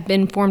there have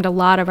been formed a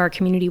lot of our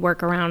community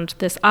work around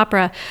this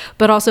opera,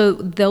 but also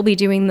they'll be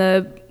doing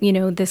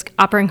this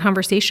opera in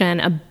conversation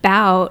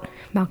about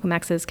Malcolm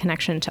X's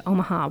connection to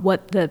Omaha,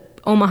 what the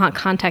Omaha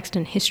context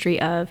and history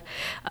of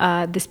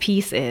this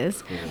piece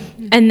is.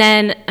 And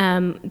then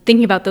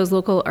thinking about those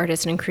local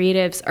artists and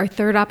creatives, our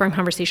third opera in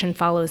conversation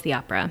follows the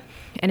opera.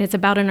 And it's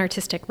about an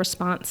artistic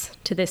response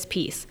to this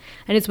piece.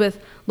 And it's with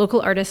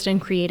local artists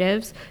and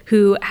creatives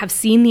who have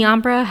seen the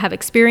opera, have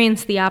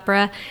experienced the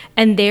opera,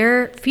 and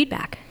their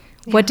feedback.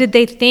 Yeah. What did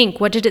they think?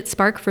 What did it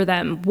spark for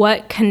them?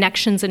 What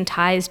connections and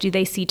ties do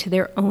they see to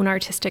their own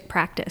artistic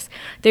practice?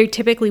 They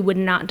typically would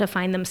not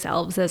define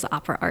themselves as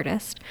opera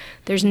artists.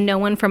 There's no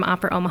one from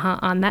Opera Omaha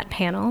on that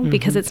panel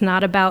because it's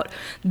not about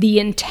the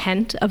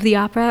intent of the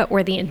opera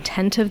or the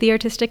intent of the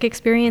artistic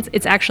experience.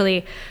 It's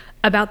actually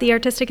about the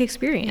artistic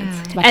experience.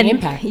 It's about the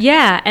impact.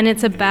 Yeah, and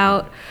it's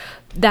about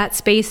that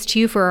space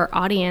too for our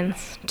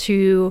audience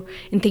in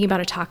thinking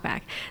about a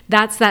talkback.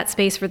 That's that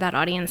space for that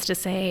audience to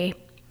say,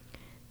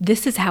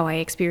 this is how I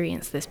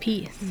experience this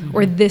piece,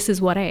 or this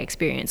is what I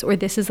experience, or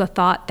this is a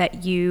thought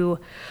that you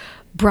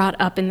brought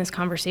up in this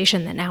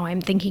conversation that now I'm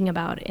thinking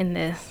about in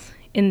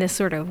this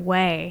sort of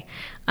way,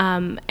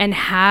 and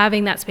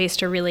having that space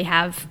to really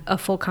have a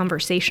full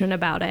conversation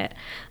about it.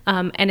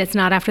 And it's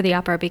not after the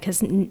opera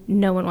because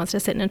no one wants to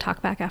sit in a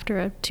talk back after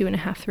a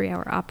 2.5-3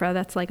 hour opera.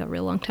 That's like a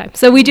real long time.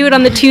 So we do it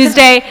on the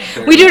Tuesday.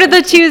 We do it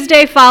the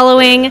Tuesday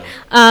following,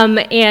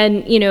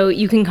 and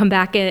you can come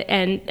back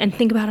and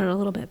think about it a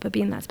little bit, but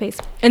be in that space.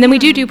 And then we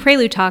do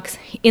prelude talks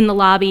in the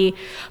lobby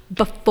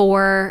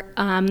before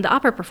the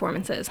opera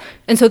performances.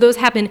 And so those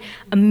happen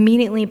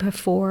immediately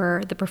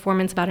before the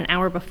performance, about an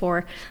hour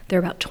before. They're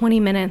about 20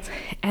 minutes,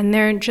 and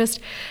they're just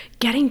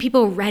getting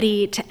people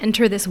ready to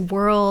enter this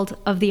world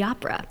of the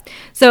opera.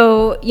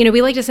 So,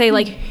 we like to say,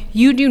 like,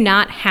 you do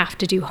not have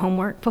to do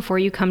homework before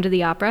you come to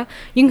the opera.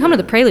 You can come to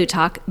the prelude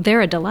talk.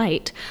 They're a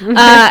delight.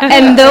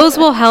 And those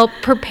will help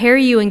prepare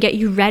you and get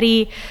you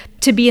ready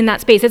to be in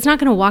that space. It's not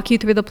going to walk you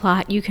through the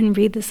plot. You can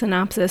read the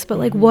synopsis, but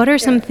like, what are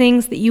some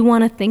things that you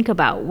want to think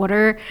about? What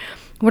are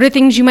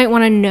things you might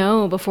want to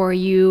know before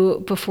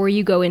you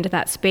go into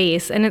that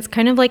space? And it's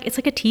kind of like, it's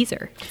like a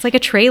teaser. It's like a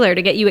trailer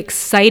to get you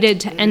excited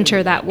to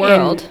enter that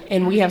world.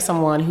 And we have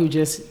someone who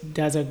just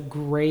does a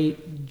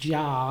great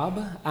job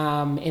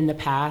in the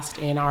past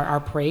in our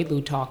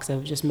prelude talks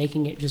of just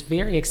making it just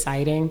very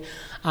exciting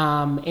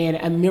and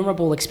a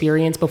memorable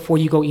experience before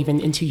you go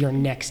even into your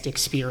next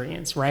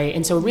experience, right?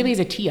 And so it really is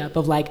a tee up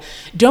of like,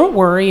 don't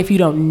worry if you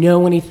don't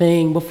know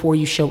anything before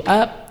you show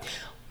up.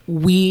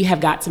 We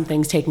have got some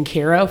things taken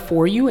care of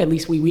for you. At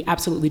least we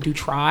absolutely do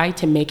try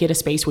to make it a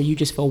space where you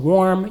just feel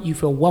warm, you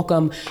feel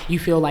welcome, you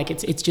feel like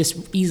it's just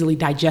easily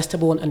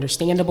digestible and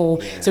understandable.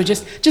 Yeah. So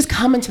just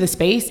come into the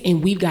space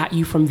and we've got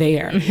you from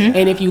there.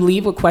 And if you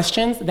leave with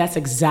questions, that's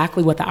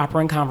exactly what the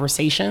Opera in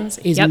Conversations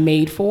is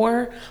made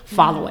for,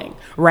 following,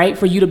 right?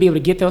 For you to be able to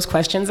get those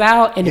questions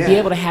out and to be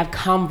able to have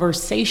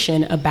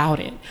conversation about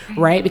it,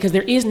 right? Because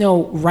there is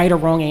no right or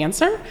wrong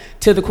answer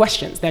to the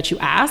questions that you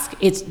ask.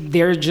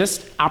 They're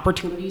just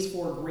opportunities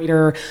for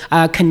greater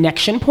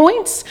connection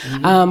points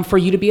for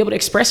you to be able to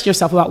express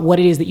yourself about what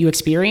it is that you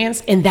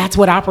experience. And that's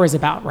what opera is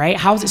about, right?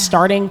 How is it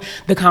starting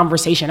the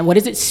conversation? And what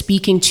is it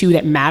speaking to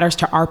that matters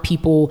to our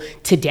people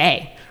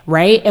today?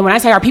 Right? And when I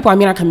say our people, I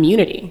mean our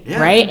community,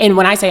 right? And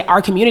when I say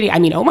our community, I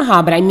mean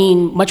Omaha, but I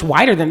mean much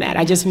wider than that.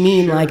 I just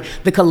mean like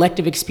the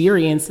collective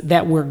experience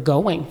that we're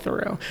going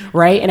through,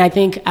 right? And I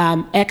think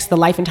X, The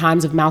Life and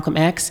Times of Malcolm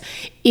X,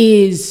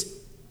 is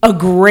a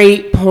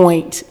great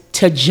point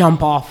to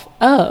jump off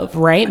of,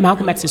 right?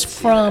 Malcolm X is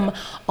from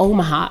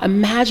Omaha.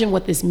 Imagine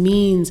what this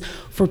means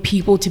for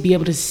people to be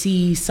able to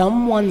see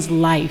someone's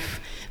life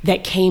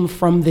that came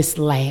from this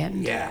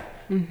land. Yeah.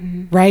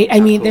 right? I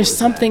mean, cool there's is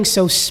something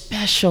so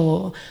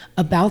special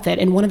about that,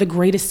 and one of the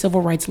greatest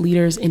civil rights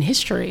leaders in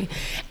history.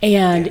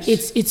 And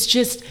it's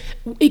just,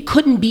 it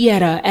couldn't be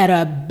at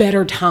a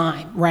better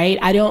time, right?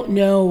 I don't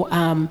know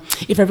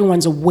if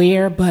everyone's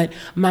aware, but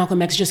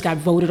Malcolm X just got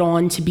voted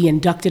on to be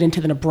inducted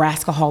into the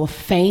Nebraska Hall of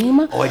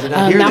Fame. Oh, I did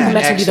not hear Malcolm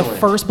that. X will be the Excellent.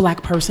 first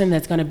Black person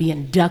that's going to be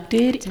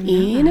inducted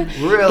in.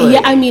 Really?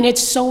 Yeah, I mean,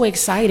 it's so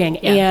exciting.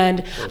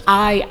 And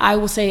I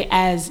will say,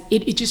 as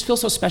it just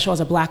feels so special as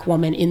a Black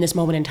woman in this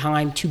moment in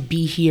time to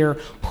be here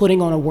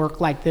putting on a work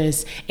like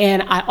this.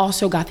 And I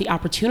also got the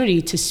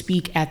opportunity to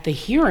speak at the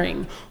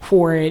hearing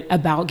for it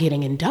about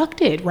getting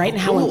inducted, right?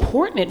 And how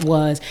important it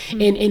was.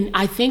 And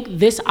I think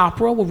this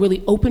opera will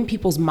really open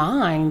people's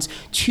minds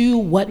to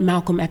what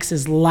Malcolm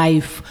X's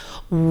life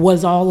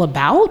was all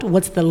about,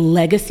 what's the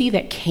legacy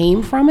that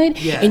came from it.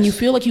 Yes. And you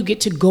feel like you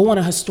get to go on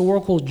a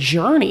historical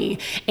journey.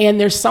 And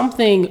there's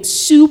something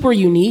super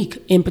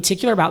unique in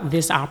particular about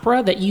this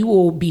opera that you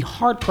will be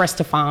hard pressed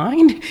to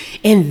find.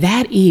 And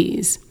that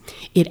is,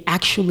 it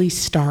actually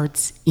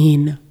starts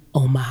in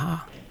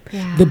Omaha.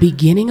 Yeah. The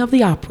beginning of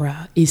the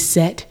opera is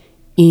set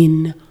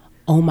in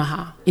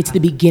Omaha. It's the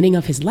beginning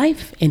of his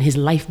life, and his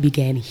life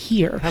began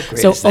here. How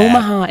great So is that?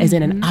 Omaha is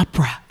in an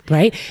opera,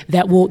 right?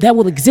 That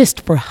will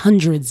exist for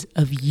hundreds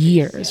of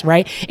years,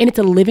 right? And it's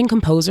a living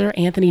composer,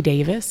 Anthony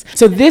Davis.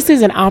 So this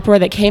is an opera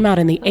that came out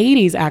in the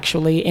 80s,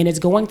 actually, and it's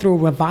going through a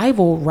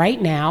revival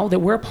right now that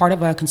we're a part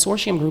of a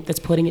consortium group that's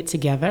putting it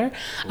together.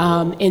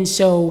 And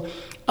so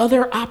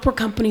other opera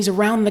companies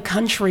around the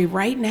country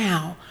right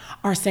now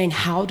are saying,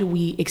 how do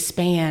we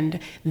expand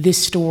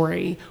this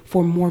story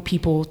for more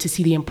people to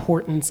see the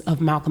importance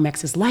of Malcolm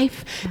X's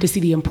life, to see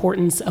the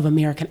importance of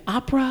American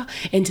opera,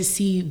 and to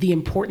see the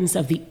importance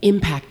of the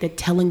impact that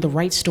telling the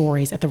right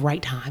stories at the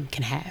right time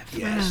can have.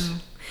 Yes.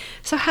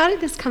 So how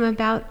did this come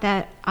about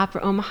that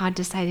Opera Omaha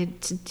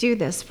decided to do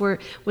this?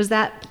 Was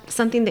that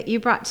something that you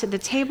brought to the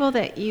table?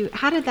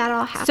 How did that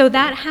all happen? So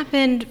that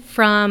happened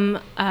from,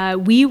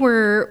 we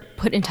were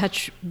put in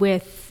touch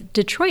with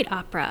Detroit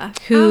Opera,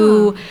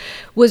 who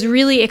was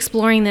really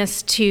exploring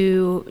this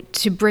to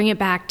bring it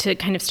back, to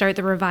kind of start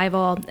the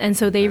revival. And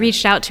so they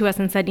reached out to us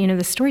and said,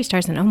 the story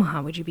starts in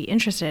Omaha. Would you be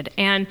interested?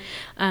 And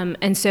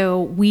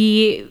so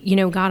we,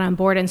 got on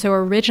board. And so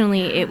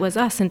originally it was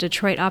us and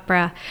Detroit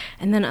Opera,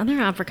 and then other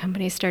opera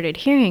companies started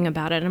hearing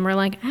about it, and we're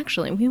like,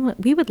 actually,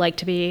 we would like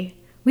to be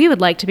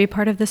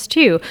part of this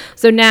too.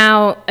 So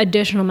now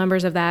additional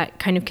members of that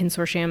kind of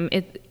consortium,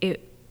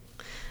 it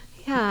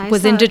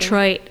was in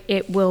Detroit.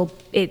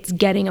 It's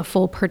getting a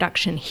full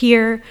production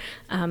here.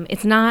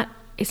 It's not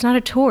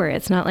a tour.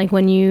 It's not like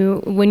when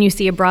you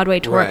see a Broadway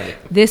tour. Right.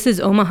 This is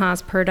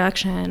Omaha's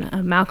production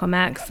of Malcolm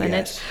X, and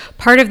it's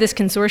part of this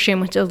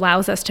consortium, which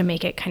allows us to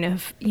make it kind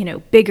of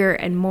bigger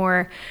and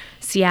more.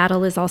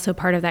 Seattle is also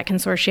part of that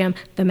consortium.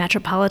 The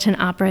Metropolitan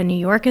Opera in New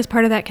York is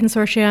part of that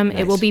consortium.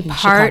 Nice. It will be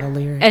part,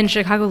 and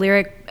Chicago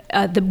Lyric,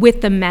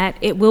 with the Met,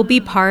 it will be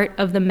part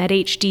of the Met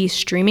HD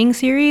streaming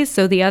series.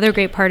 So the other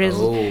great part is,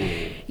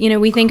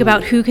 we think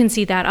about who can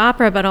see that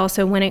opera, but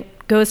also when it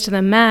goes to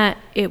the Met,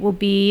 it will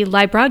be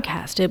live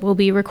broadcast. It will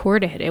be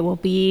recorded. It will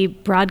be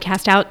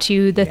broadcast out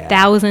to the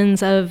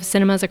thousands of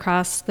cinemas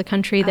across the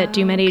country that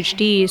do Met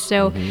HD.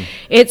 So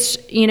it's,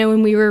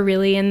 when we were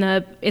really in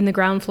the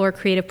ground floor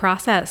creative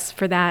process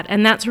for that,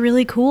 and that's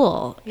really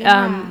cool.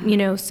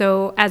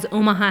 So as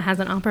Omaha has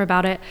an opera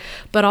about it,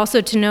 but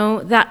also to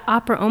know that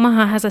Opera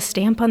Omaha has a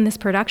stamp on this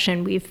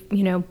production. We've,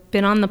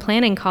 been on the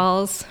planning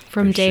calls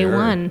from day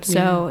one.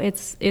 So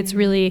it's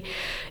really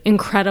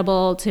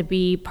incredible to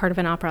be part of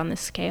an opera on this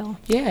scale.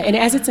 Yeah, and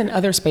as it's in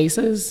other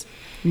spaces,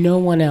 no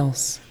one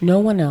else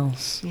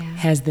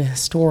has the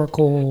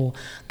historical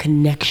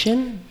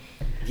connection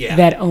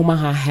that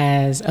Omaha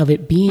has of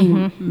it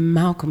being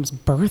Malcolm's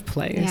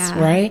birthplace,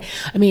 right?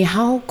 I mean,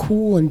 how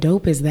cool and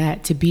dope is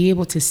that to be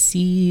able to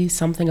see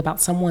something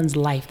about someone's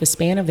life, the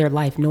span of their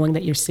life, knowing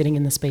that you're sitting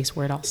in the space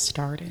where it all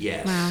started.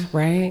 Yes. Wow.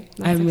 Right?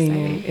 That's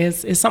exciting.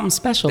 It's something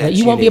special That's that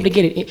you won't be able to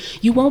unique. get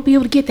it. You won't be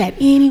able to get that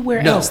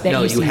anywhere else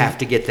that you see. you have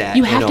to get that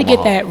You in have to get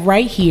Omaha. that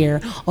right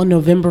here on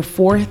November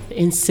 4th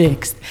and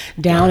 6th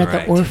down at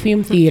the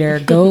Orpheum Theater.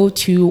 Go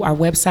to our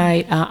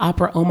website,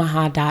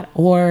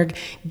 operaomaha.org.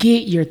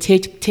 Get your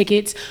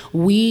tickets.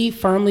 We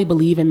firmly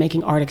believe in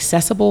making art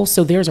accessible,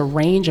 so there's a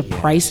range of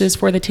prices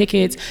for the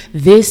tickets.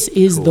 This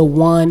is the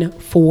one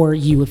for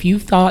you. If you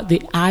thought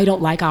that I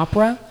don't like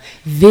opera,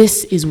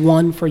 this is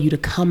one for you to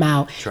come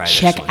out,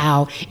 check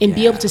out, and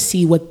be able to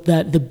see what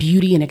the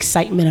beauty and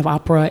excitement of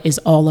opera is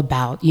all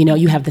about.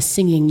 You have the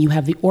singing, you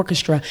have the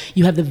orchestra,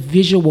 you have the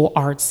visual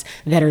arts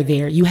that are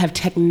there, you have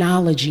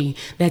technology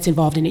that's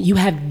involved in it, you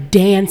have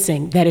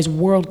dancing that is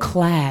world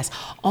class,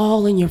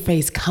 all in your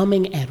face,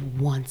 coming at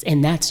once,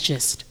 and that's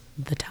just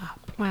the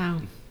top.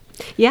 Wow.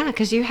 Yeah,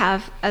 because you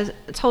have a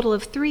total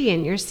of 3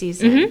 in your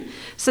season.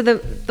 So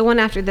the one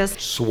after this,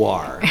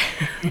 Soir.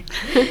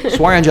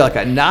 Soir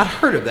Angelica. Not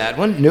heard of that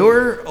one.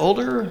 Newer,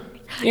 older?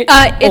 It's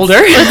Older.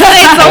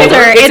 It's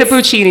older. It's a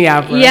Puccini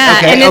opera. Yeah,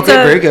 Okay, and it's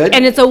very good.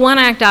 And it's a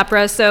one-act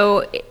opera,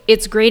 so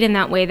it's great in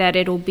that way that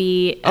it'll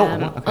be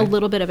okay. a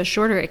little bit of a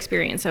shorter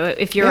experience. So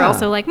if you're Yeah.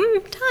 also like,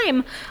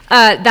 time,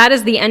 that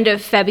is the end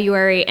of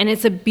February, and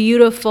it's a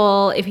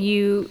beautiful, if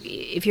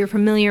you're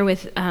familiar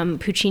with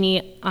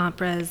Puccini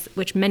operas,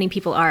 which many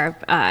people are,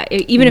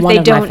 even if One they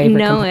of my don't favorite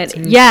know it,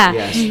 composers.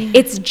 yes.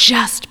 It's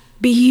just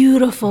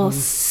beautiful, Mm-hmm.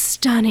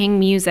 stunning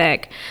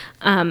music,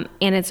 and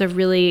it's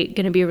going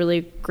to be a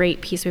really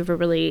great piece. We have a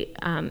really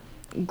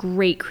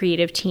great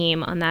creative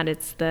team on that.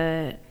 It's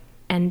the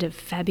end of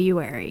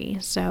February,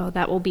 so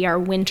that will be our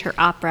winter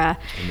opera,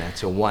 And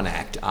that's a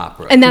one-act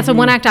opera. and that's a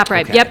one-act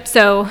opera. Okay. Yep.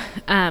 So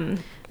And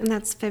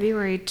that's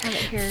February.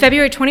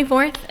 February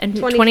 24th and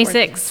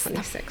 26th.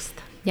 26th.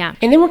 Yeah.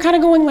 And then we're kind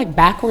of going like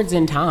backwards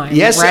in time.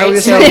 Yes, I right.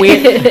 was So gonna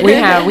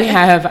we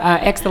have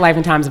X, the Life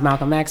and Times of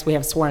Malcolm X. We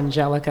have Suor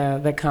Angelica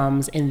that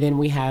comes, and then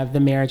we have The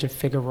Marriage of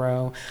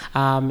Figaro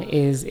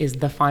is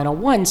the final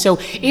one. So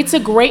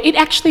it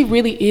actually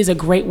really is a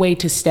great way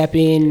to step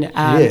in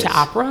is. to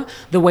opera.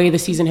 The way the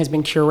season has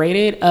been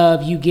curated,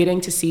 of you getting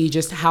to see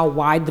just how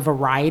wide the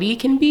variety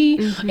can be,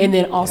 and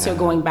then also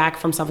going back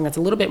from something that's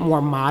a little bit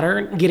more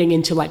modern, getting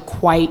into like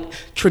quite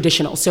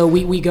traditional. So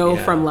we go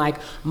from like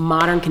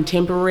modern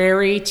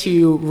contemporary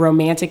to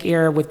romantic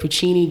era with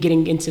Puccini,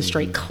 getting into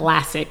straight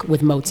classic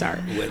with Mozart,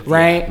 With,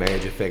 right?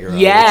 Marriage of Figaro.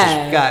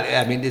 Yeah.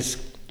 It's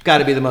got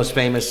to be the most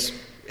famous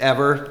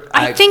ever.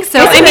 I think so.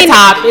 It's in the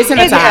top. It's in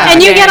the top.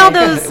 And you get all It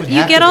those, would you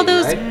have get to all be,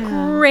 those right?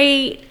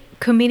 great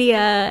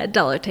commedia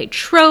dell'arte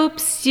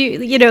tropes.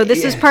 You know,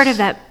 this is part of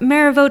that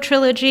Marivaux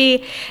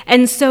trilogy,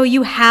 and so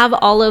you have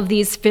all of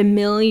these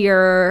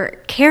familiar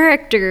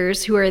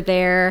characters who are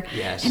there,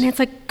 Yes. and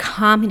it's a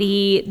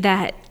comedy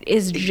that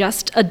is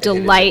just a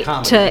delight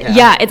comedy, to.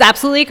 yeah. It's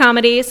absolutely a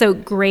comedy. So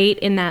great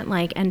in that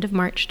like end of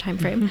March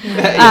timeframe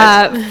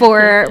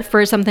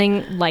for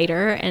something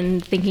lighter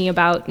and thinking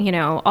about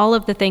all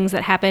of the things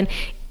that happen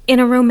in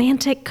a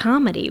romantic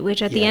comedy,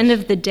 which at the end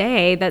of the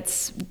day,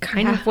 that's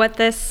kind of what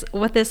this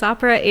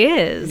opera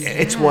is.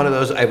 It's one of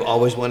those I've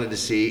always wanted to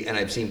see, and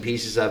I've seen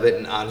pieces of it,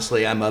 and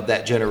honestly, I'm of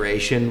that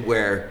generation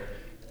where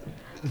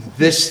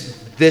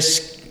this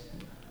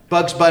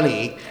Bugs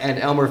Bunny and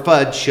Elmer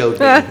Fudd showed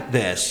me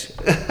this.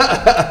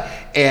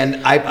 And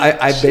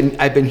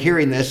I've been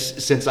hearing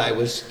this since I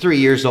was 3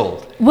 years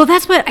old. Well,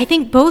 that's what I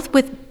think both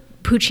with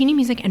Puccini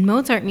music and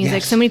Mozart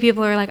music. Yes. So many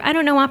people are like, I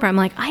don't know opera. I'm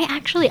like, I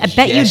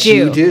bet Yes,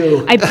 you do. you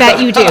do. I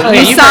bet you do. yeah, You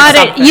you've saw heard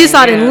it. something, You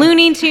saw it in yeah.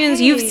 Looney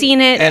Tunes. You've seen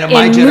it And in in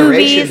my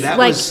generation, movies. that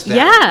like, was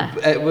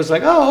it was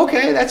like, oh,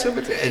 okay, that's and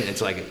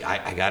it's like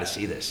I got to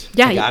see this.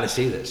 Yeah, I got to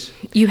see this.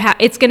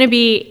 It's gonna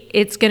be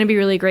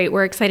really great.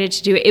 We're excited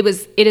to do it.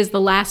 It is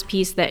the last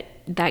piece that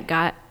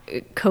got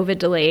COVID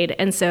delayed,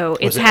 and so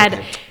it's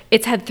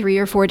had 3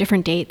 or 4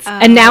 different dates,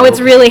 and now it's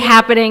really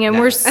happening, and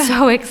we're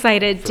so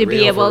excited to be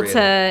real, able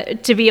for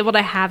to be able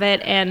to have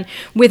it, and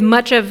with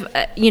much of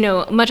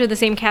the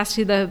same cast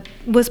who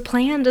was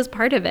planned as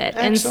part of it,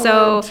 and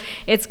so Excellent.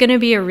 it's gonna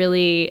be a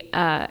really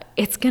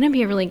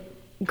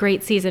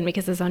great season,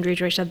 because as Andre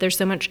Joy said, there's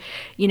so much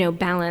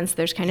balance.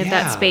 There's kind of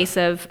Yeah. that space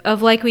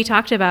of like we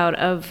talked about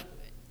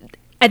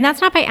and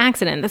that's not by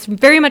accident. That's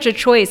very much a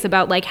choice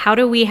about like, how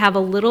do we have a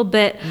little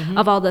bit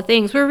of all the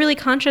things? We're really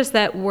conscious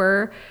that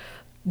we're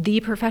the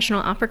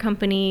professional opera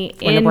company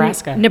in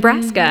Nebraska.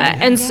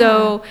 And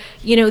so,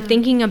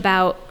 thinking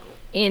about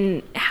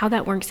in how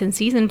that works in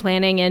season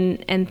planning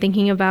and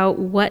thinking about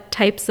what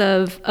types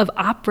of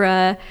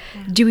opera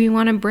do we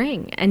want to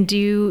bring and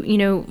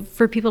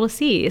for people to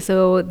see.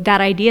 So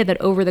that idea that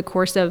over the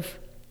course of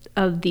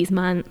these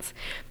months,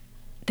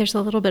 there's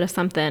a little bit of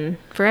something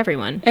for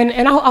everyone.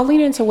 And I'll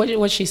lean into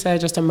what she said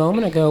just a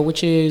moment ago,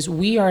 which is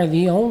we are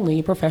the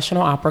only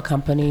professional opera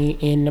company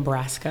in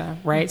Nebraska,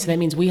 right? So that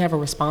means we have a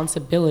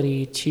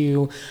responsibility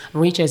to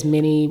reach as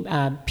many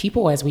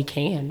people as we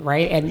can,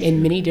 right? And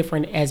in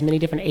as many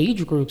different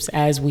age groups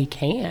as we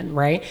can,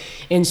 right?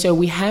 And so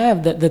we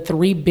have the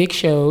 3 big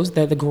shows,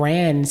 the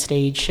grand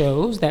stage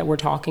shows that we're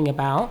talking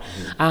about.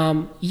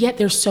 Yet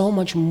there's so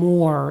much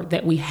more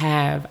that we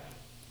have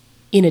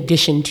in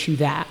addition to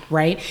that,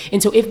 right?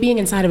 And so if being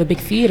inside of a big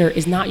theater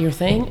is not your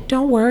thing,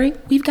 don't worry,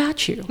 we've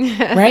got you,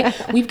 right?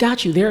 We've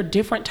got you. There are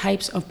different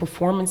types of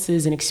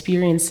performances and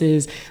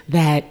experiences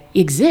that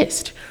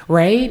exist,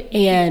 right?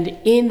 And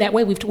in that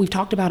way, we've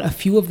talked about a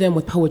few of them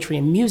with poetry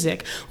and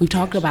music. We've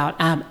talked about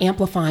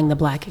amplifying the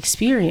Black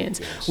experience.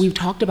 We've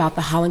talked about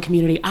the Holland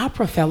Community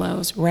Opera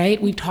Fellows,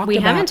 right? We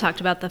haven't talked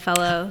about the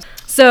fellows.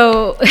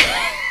 So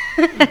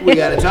We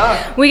got to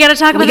talk. We got to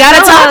talk about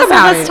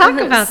Let's talk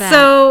about that.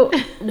 So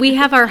we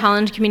have our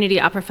Holland Community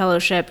Opera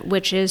Fellowship,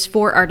 which is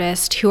for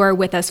artists who are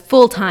with us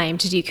full time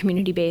to do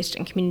community-based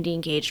and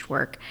community-engaged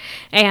work.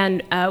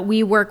 And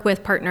we work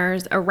with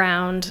partners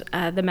around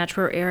the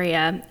metro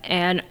area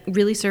and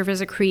really serve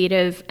as a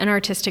creative and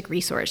artistic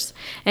resource.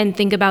 And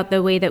think about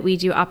the way that we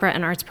do opera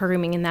and arts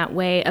programming in that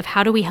way of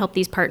how do we help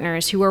these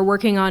partners who are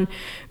working on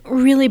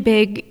really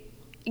big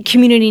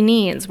community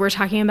needs. We're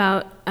talking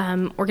about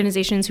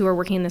organizations who are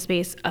working in the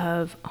space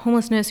of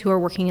homelessness, who are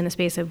working in the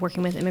space of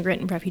working with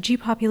immigrant and refugee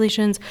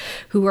populations,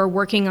 who are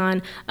working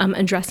on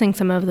addressing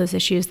some of those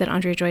issues that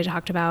Andrea Joy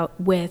talked about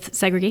with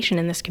segregation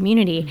in this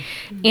community.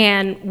 Mm-hmm.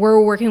 And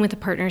we're working with the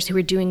partners who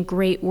are doing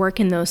great work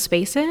in those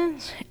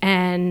spaces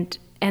and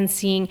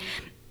seeing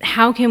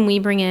how can we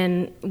bring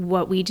in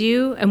what we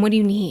do and what do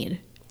you need?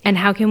 And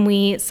how can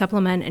we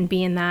supplement and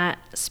be in that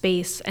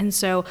space? And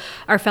so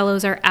our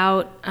fellows are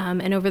out,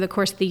 and over the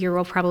course of the year,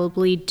 we'll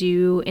probably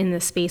do in the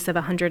space of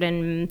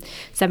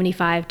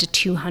 175 to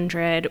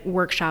 200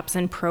 workshops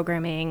and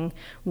programming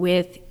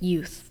with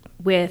youth,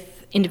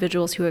 with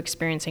individuals who are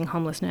experiencing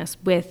homelessness,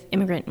 with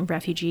immigrant and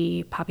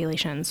refugee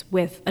populations,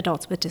 with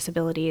adults with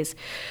disabilities,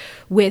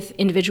 with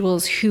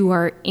individuals who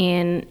are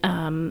in,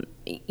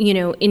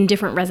 in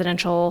different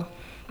residential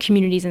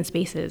communities and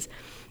spaces,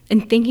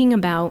 and thinking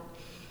about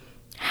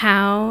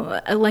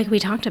how, like we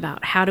talked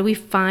about, how do we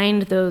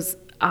find those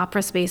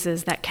opera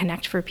spaces that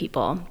connect for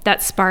people,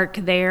 that spark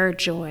their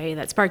joy,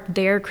 that spark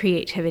their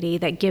creativity,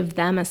 that give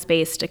them a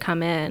space to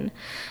come in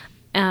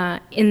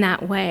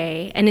that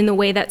way, and in the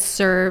way that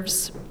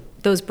serves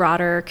those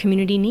broader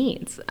community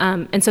needs.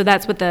 And so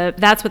that's what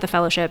the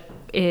fellowship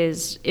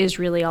is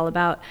really all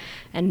about.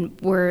 And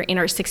we're in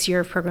our 6th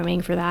year of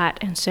programming for that.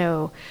 And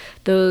so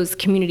those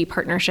community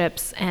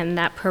partnerships and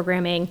that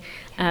programming,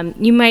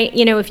 you might,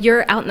 if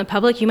you're out in the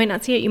public, you might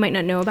not see it, you might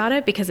not know about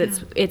it because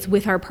it's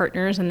with our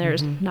partners and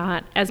there's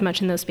not as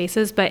much in those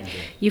spaces, but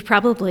you've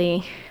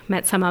probably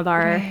met some of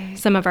our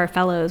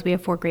fellows. We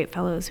have 4 great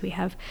fellows. We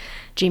have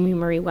Jamie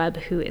Marie Webb,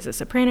 who is a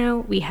soprano.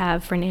 We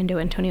have Fernando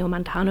Antonio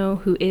Montano,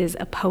 who is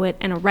a poet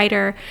and a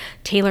writer.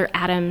 Taylor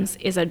Adams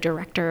is a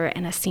director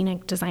and a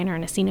scenic designer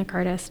and a scenic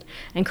artist.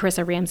 And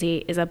Carissa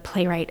Ramsey is a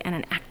playwright and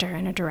an actor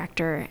and a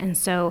director. And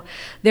so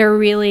they're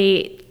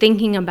really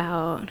thinking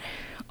about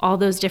all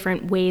those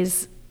different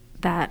ways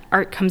that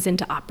art comes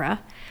into opera,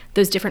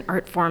 those different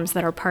art forms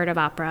that are part of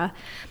opera.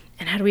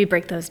 And how do we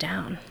break those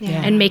down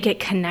and make it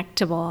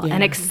connectable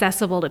and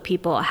accessible to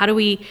people? How do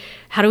we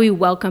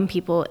welcome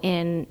people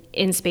in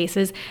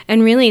spaces?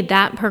 And really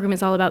that program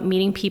is all about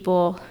meeting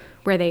people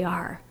where they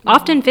are.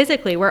 Often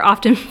physically. We're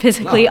often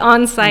physically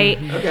on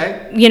site.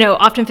 Okay.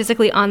 Often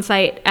physically on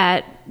site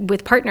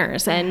with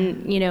partners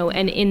and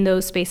and in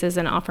those spaces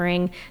and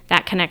offering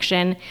that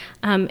connection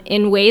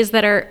in ways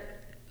that are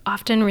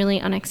often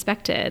really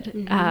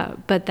unexpected,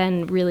 but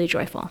then really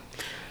joyful.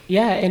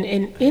 Yeah, and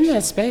in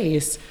that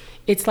space,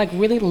 it's like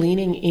really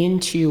leaning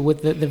into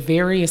with the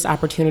various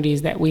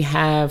opportunities that we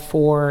have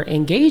for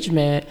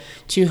engagement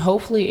to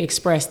hopefully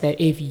express that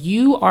if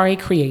you are a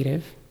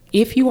creative,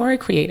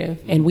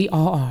 and we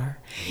all are,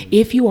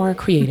 if you are a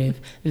creative,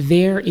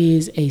 there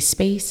is a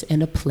space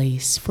and a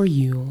place for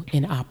you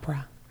in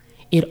opera.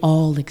 It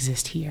all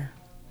exists here.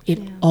 It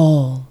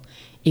all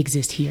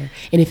exists here.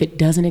 And if it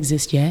doesn't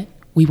exist yet,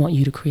 we want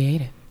you to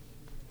create it.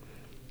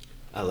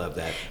 I love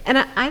that. And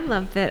I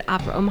love that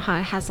Opera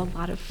Omaha has a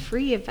lot of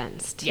free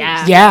events too.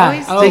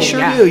 Yeah. So they sure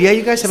do. Yeah,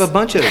 you guys have a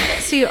bunch of them.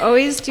 So you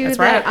always do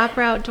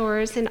Opera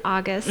Outdoors in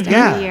August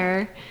every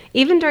year.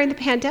 Even during the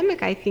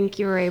pandemic, I think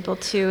you were able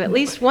to at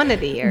least one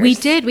of the years. We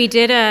did.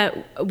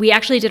 We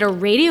actually did a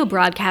radio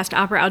broadcast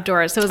Opera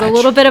Outdoors. So it was a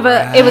little bit of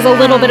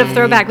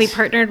throwback. We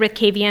partnered with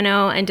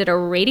KVNO and did a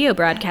radio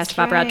broadcast of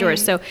Opera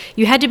Outdoors. So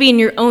you had to be in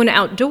your own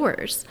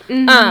outdoors.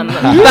 But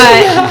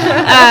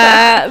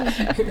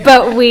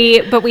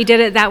we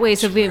did it that way.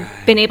 So we've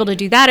been able to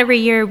do that every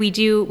year.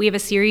 We have a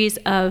series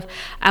of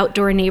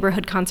outdoor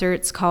neighborhood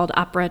concerts called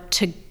Opera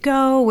to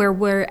Go, where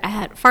we're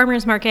at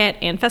farmers market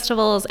and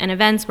festivals and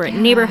events. We're at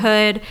neighborhood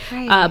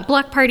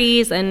block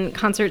parties and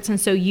concerts, and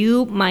so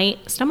you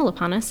might stumble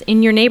upon us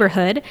in your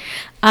neighborhood.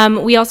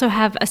 We also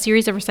have a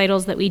series of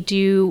recitals that we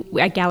do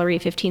at Gallery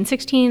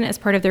 1516 as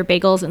part of their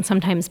Bagels and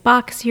Sometimes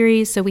Bach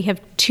series. So we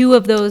have 2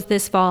 of those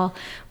this fall.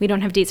 We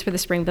don't have dates for the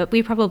spring, but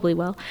we probably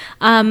will.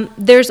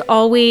 There's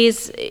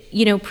always,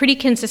 pretty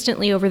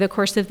consistently over the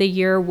course of the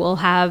year, we'll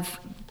have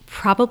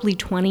probably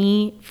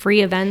 20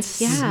 free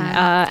events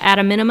at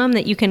a minimum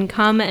that you can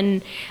come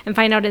and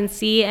find out and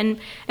see. And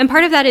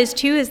part of that is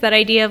that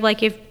idea of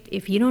like,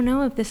 if you don't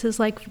know if this is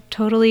like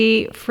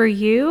totally for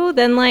you,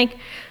 then like,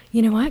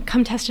 you know what?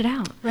 Come test it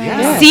out. Right.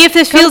 Yeah. See if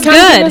this feels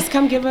good.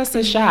 Come give us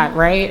a shot,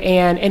 right?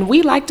 And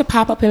we like to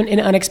pop up in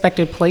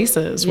unexpected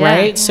places,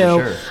 right? So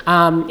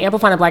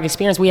Amplifying the Black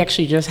Experience, we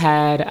actually just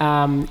had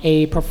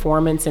a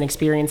performance and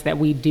experience that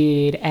we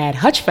did at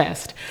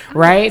Hutchfest,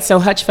 right? So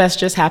Hutchfest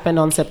just happened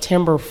on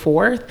September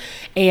 4th,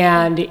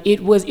 and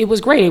it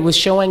was great. It was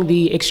showing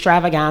the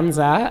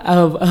extravaganza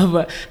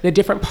of the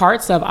different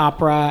parts of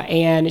opera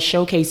and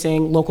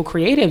showcasing local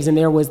creatives. And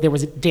there was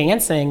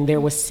dancing, there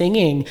was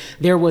singing,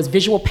 there was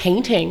visual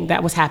painting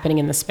that was happening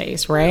in the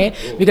space, right?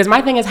 Because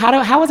my thing is,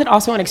 how is it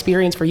also an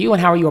experience for you,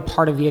 and how are you a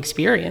part of the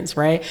experience,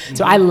 right? Mm-hmm.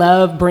 So I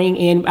love bringing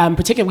in,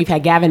 particularly we've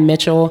had Gavin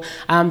Mitchell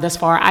thus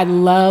far. I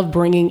love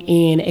bringing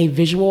in a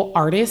visual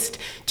artist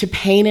to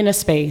paint in a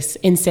space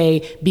and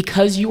say,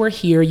 because you are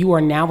here, you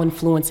are now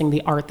influencing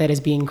the art that is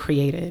being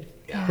created.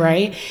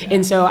 right?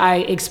 And so I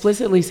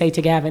explicitly say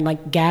to Gavin,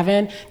 like,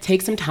 Gavin,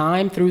 take some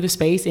time through the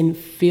space and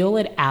feel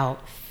it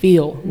out.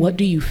 Feel, what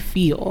do you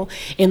feel?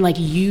 And like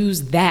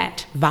use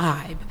that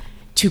vibe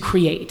to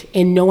create,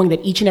 and knowing that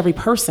each and every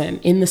person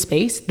in the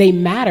space, they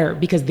matter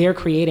because they're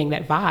creating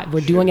that vibe. We're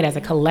doing it as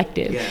a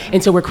collective.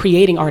 And so we're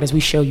creating art as we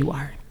show you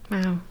art.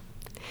 Wow.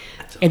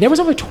 And there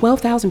was over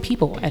 12,000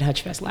 people at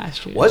Hutchfest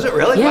last year. Was it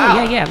really?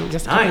 Yeah, Wow. yeah,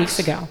 just a couple weeks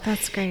ago.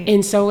 That's great.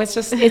 And so it's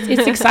just,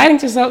 it's exciting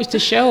to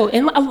show.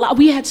 And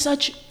we had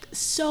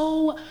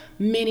so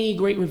many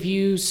great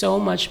reviews, so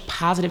much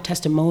positive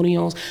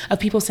testimonials of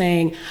people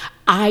saying,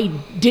 I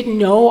didn't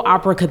know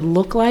opera could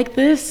look like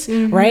this,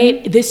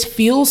 right? This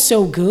feels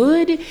so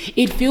good.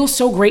 It feels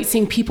so great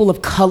seeing people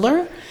of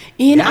color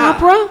in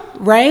opera,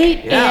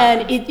 right? Yeah.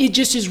 And it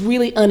just is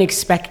really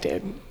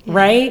unexpected,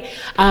 right?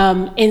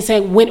 And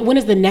saying, when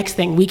is the next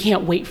thing? We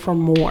can't wait for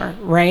more,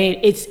 right?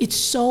 It's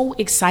so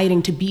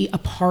exciting to be a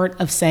part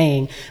of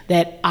saying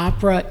that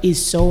opera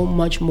is so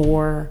much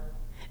more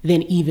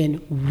than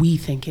even we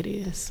think it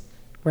is,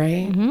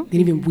 right? Than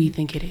even we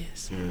think it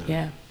is.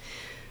 Yeah.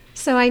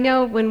 So I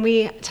know when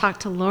we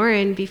talked to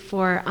Lauren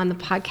before on the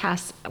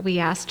podcast, we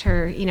asked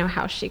her,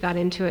 how she got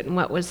into it and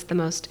what was the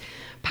most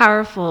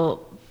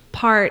powerful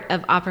part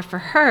of opera for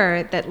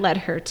her that led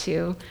her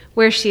to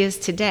where she is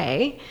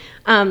today.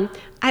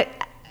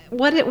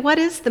 What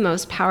is the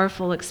most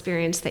powerful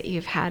experience that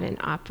you've had in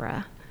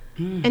opera?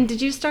 And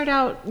did you start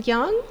out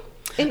young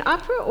in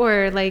opera,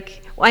 or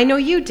like? Well, I know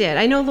you did.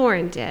 I know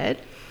Lauren did.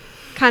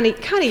 Kind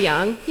of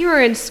young. You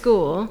were in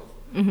school.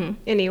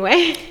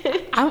 Anyway.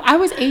 I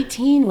was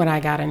 18 when I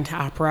got into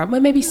opera,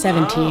 but maybe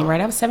 17, right?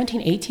 I was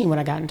 17, 18 when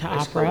I got into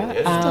opera.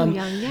 Still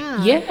young,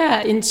 yeah. Yeah,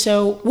 and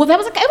so, it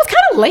was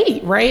kind of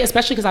late, right?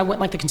 Especially because I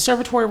went like the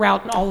conservatory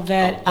route and all of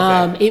that.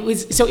 It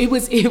was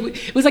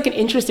like an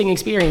interesting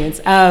experience.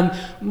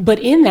 But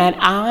in that,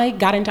 I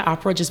got into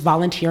opera just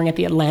volunteering at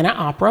the Atlanta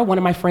Opera. One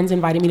of my friends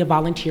invited me to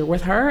volunteer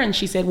with her, and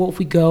she said, well, if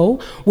we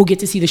go, we'll get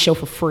to see the show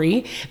for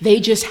free.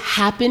 They just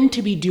happened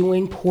to be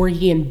doing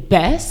Porgy and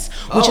Bess,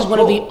 which is one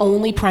of the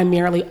only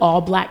primarily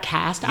all-black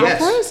cast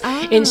operas.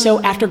 And so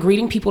after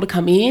greeting people to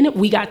come in,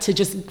 we got to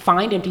just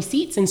find empty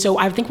seats. And so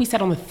I think we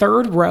sat on the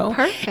third row.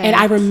 Perfect. And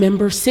I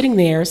remember sitting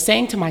there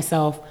saying to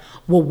myself,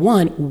 well,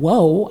 one,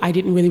 whoa, I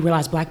didn't really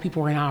realize black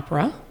people were in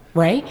opera,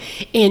 right?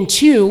 And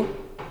two,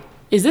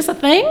 is this a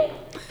thing?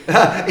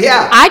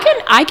 Yeah.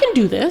 I can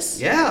do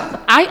this.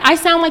 Yeah. I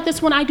sound like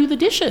this when I do the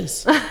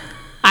dishes.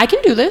 I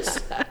can do this,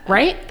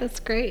 right? That's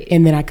great.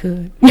 And then I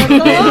could.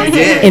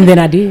 did. And then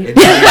I did.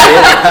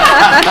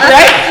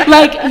 Right?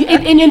 Like,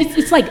 and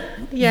it's like,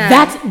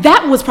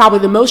 that was probably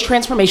the most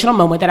transformational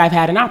moment that I've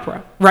had in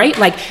opera, right?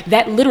 Like,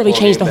 that literally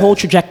changed the whole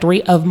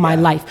trajectory of my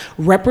life.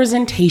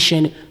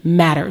 Representation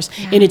matters.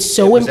 And it's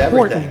so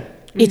important. Everything.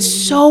 It's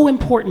so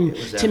important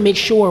to make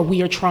sure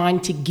we are trying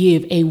to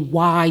give a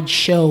wide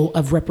show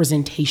of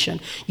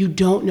representation. You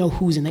don't know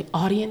who's in the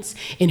audience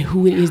and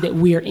who it is that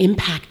we are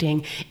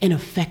impacting and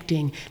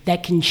affecting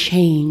that can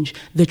change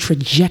the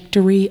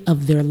trajectory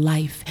of their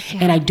life.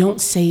 And I don't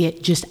say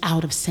it just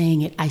out of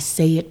saying it. I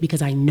say it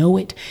because I know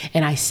it,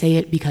 and I say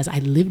it because I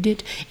lived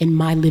it, and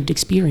my lived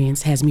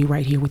experience has me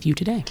right here with you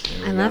today.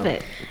 I love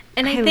it.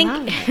 And I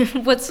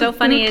think what's so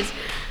funny is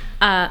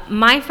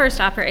my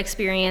first opera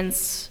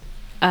experience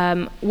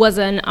was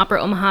an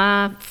Opera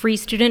Omaha free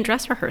student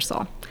dress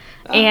rehearsal.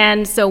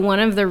 And so one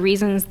of the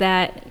reasons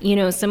that,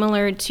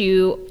 similar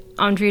to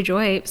Andrea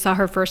Joy saw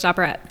her first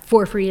opera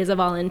for free as a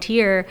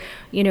volunteer,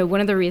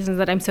 one of the reasons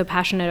that I'm so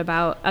passionate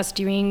about us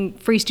doing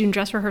free student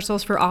dress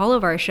rehearsals for all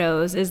of our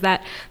shows is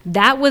that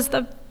was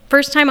the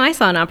first time I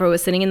saw an opera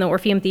was sitting in the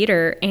Orpheum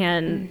Theater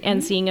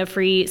and seeing a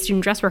free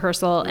student dress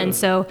rehearsal. And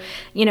so,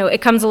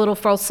 it comes a little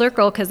full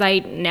circle because I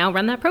now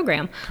run that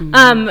program.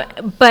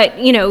 But,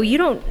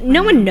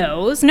 no one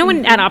knows, no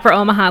one at Opera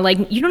Omaha,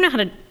 like, you don't know how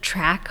to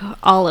track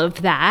all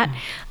of that.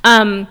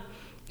 I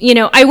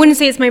wouldn't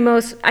say it's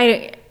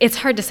it's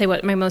hard to say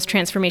what my most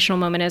transformational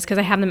moment is because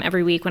I have them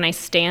every week when I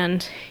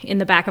stand in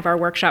the back of our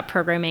workshop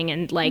programming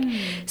and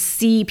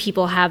see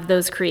people have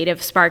those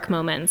creative spark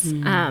moments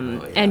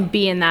and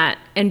be in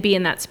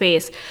that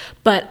space.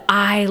 But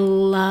I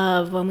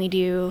love when we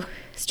do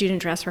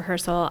student dress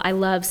rehearsal. I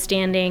love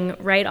standing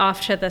right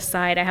off to the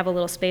side. I have a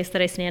little space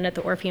that I stand at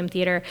the Orpheum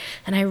Theater,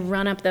 and I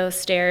run up those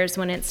stairs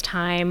when it's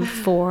time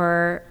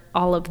for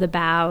all of the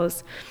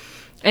bows.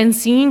 And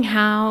seeing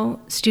how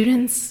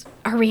students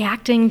are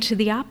reacting to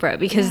the opera,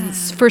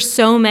 because for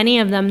so many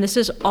of them, this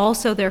is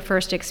also their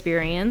first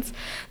experience.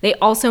 They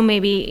also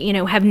maybe,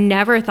 have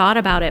never thought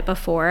about it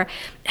before.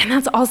 And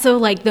that's also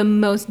like the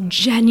most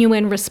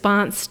genuine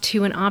response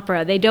to an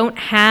opera. They don't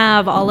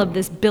have all of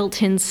this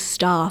built-in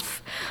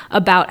stuff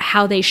about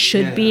how they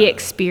should be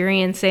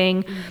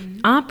experiencing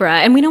opera.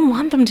 And we don't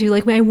want them to.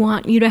 Like, I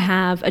want you to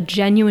have a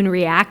genuine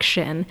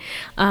reaction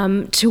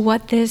to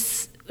what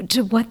this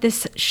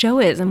show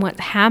is and what's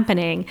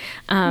happening.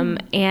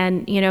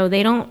 And,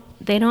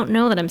 they don't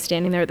know that I'm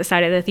standing there at the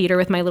side of the theater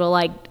with my little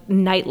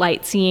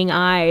nightlight seeing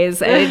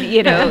eyes and,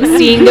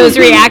 seeing those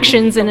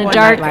reactions in a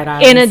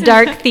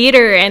dark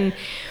theater. And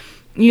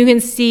You can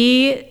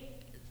see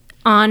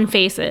on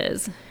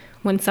faces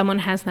when someone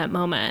has that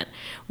moment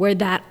where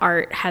that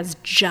art has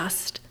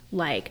just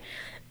like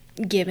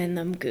given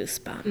them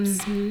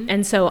goosebumps.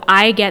 And so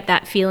I get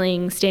that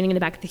feeling standing in the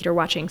back of the theater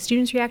watching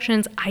students'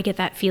 reactions. I get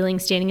that feeling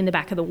standing in the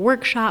back of the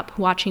workshop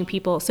watching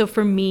people. So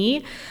for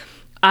me,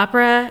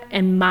 opera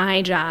and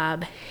my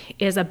job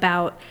is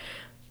about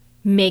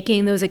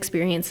making those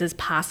experiences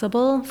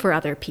possible for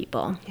other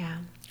people. Yeah.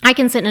 I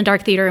can sit in a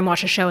dark theater and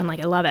watch a show and like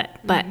I love it,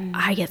 but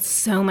I get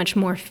so much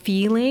more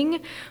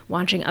feeling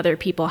watching other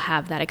people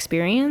have that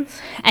experience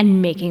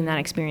and making that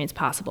experience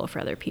possible for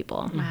other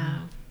people.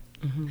 Wow.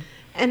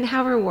 And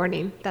how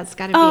rewarding that's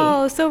got to be.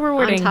 Oh, so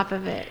rewarding. On top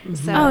of it.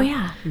 So. Oh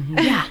yeah.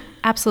 Yeah,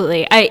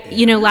 absolutely.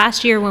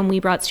 Last year when we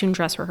brought student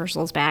dress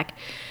rehearsals back,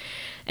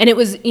 and it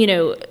was,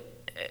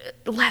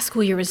 the last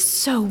school year was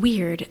so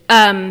weird.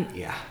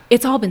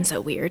 It's all been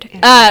so weird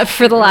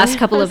for the last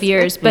couple of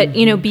years. But,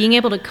 being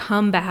able to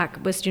come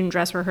back with student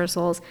dress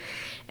rehearsals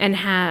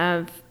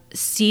and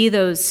see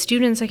those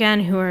students again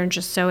who are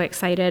just so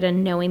excited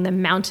and knowing the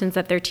mountains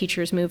that their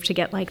teachers moved to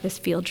get like this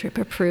field trip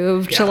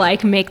approved to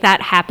like make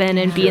that happen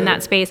and be in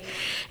that space.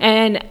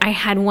 And I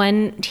had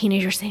one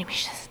teenager say to me,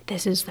 she says,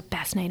 "This is the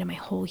best night of my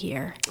whole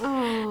year."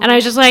 And I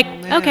was just like,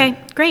 okay,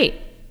 great.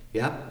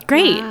 Yeah.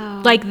 Great.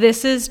 Wow. Like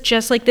this is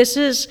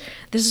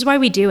why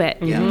we do it.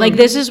 Yeah. Like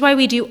this is why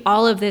we do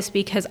all of this,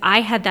 because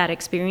I had that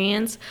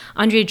experience.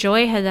 Andre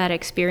Joy had that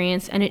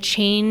experience, and it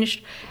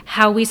changed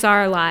how we saw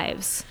our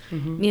lives.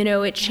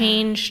 It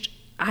changed.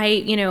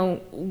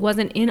 I,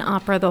 wasn't in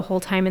opera the whole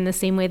time in the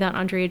same way that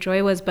Andrea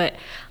Joy was, but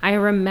I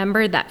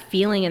remembered that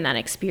feeling and that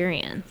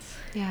experience.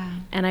 Yeah.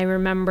 And I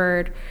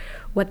remembered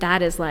what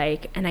that is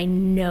like, and I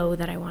know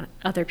that I want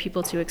other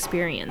people to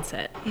experience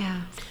it.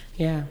 Yeah.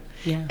 Yeah.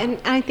 Yeah. And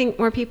I think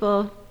more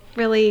people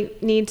really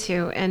need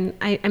to. And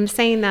I'm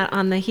saying that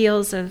on the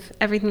heels of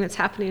everything that's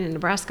happening in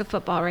Nebraska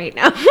football right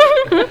now.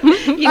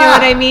 You know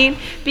what I mean?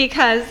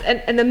 Because,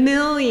 and the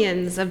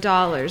millions of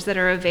dollars that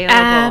are available.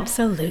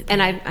 Absolutely.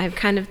 And I've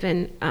kind of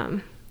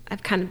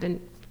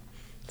been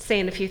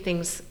saying a few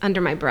things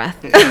under my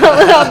breath a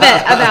little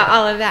bit about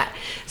all of that.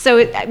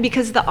 So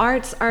because the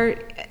arts are,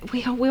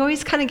 we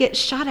always kind of get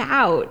shut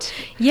out.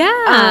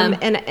 Yeah.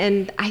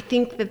 And I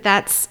think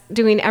that's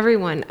doing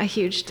everyone a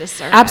huge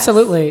disservice.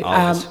 Absolutely.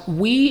 Always.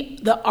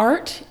 The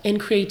art and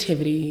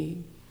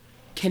creativity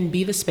can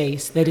be the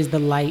space that is the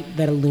light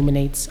that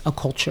illuminates a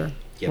culture.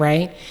 Yep.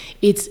 Right?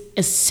 It's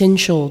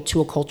essential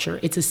to a culture.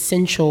 It's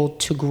essential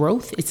to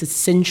growth. It's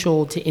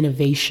essential to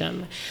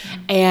innovation.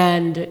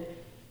 And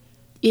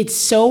it's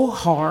so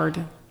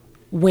hard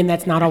when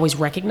that's not always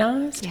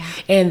recognized. Yeah.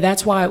 And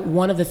that's why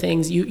one of the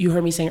things you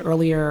heard me saying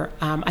earlier,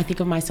 I think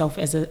of myself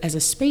as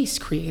a space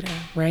creator,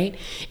 right?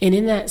 And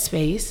in that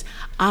space,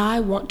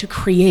 I want to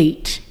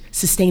create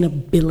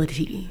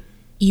sustainability,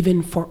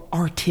 even for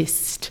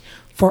artists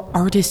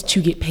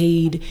to get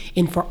paid,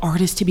 and for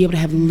artists to be able to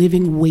have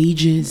living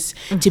wages,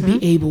 to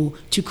be able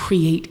to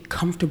create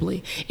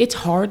comfortably. It's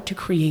hard to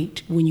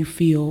create when you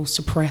feel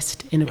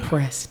suppressed and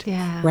oppressed,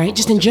 Yeah. right?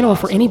 Just in general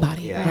for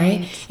anybody, Yeah.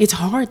 right? It's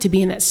hard to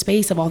be in that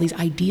space of all these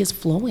ideas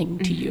flowing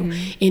to you.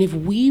 And if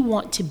we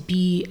want to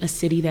be a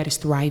city that is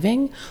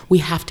thriving, we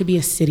have to be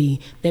a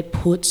city that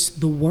puts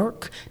the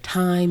work,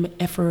 time,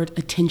 effort,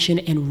 attention,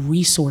 and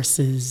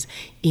resources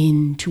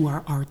into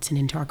our arts and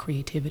into our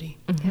creativity.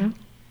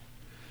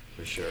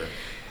 For sure.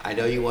 I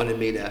know you wanted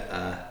me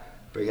to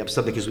bring up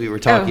something because we were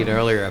talking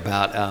earlier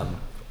about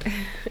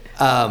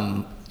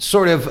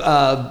sort of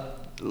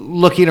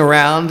looking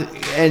around,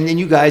 and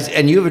you guys,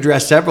 and you've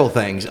addressed several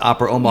things.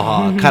 Opera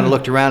Omaha kind of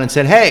looked around and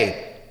said,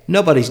 "Hey,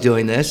 nobody's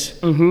doing this.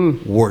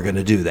 We're going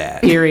to do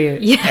that."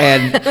 Period. Yeah.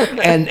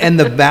 And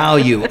the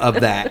value of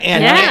that,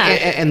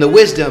 and the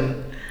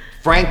wisdom,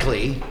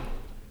 frankly,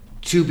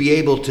 to be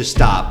able to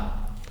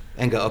stop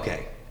and go,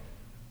 okay,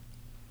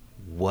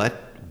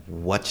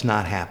 what's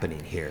not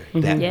happening here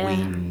that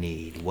we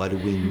need? What do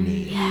we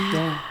need?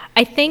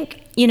 I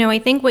think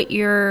what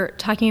you're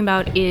talking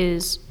about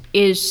is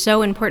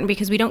so important,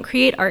 because we don't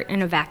create art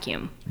in a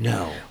vacuum.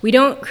 No. We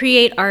don't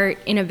create art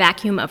in a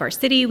vacuum of our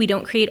city. We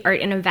don't create art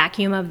in a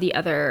vacuum of the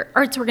other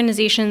arts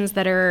organizations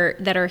that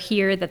are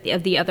here,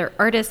 of the other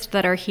artists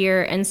that are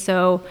here. And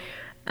so,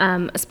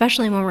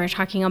 especially when we're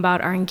talking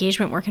about our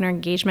engagement work and our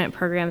engagement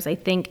programs, I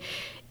think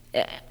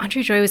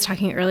Andre Joy was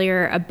talking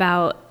earlier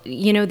about,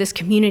 this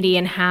community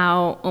and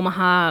how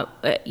Omaha,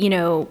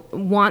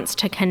 wants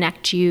to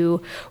connect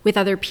you with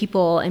other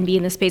people and be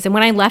in the space. And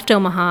when I left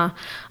Omaha,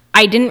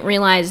 I didn't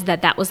realize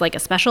that was like a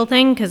special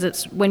thing, because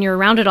it's when you're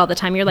around it all the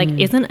time, you're like,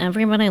 isn't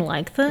everybody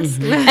like this?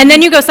 And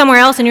then you go somewhere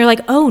else and you're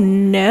like, oh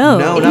no.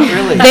 No, not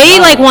really.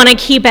 They want to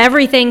keep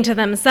everything to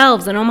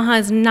themselves, and Omaha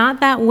is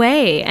not that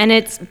way. And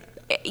it's,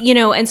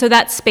 and so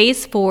that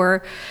space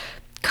for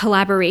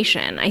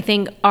collaboration, I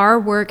think our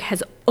work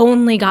has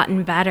only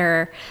gotten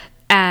better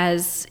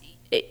as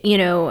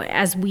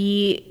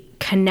we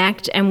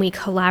connect and we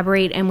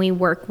collaborate and we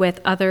work with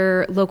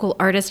other local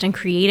artists and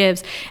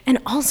creatives, and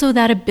also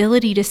that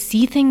ability to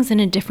see things in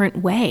a different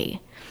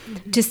way,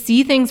 to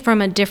see things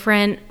from a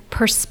different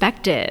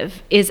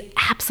perspective is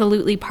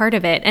absolutely part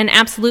of it. And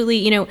absolutely,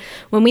 you know,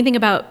 when we think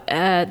about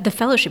the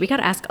fellowship, we got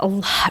to ask a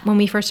lot. When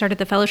we first started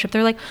the fellowship,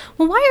 they're like,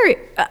 well, why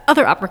are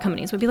other opera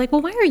companies would be like,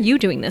 well, why are you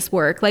doing this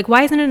work? Like,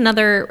 why isn't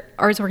another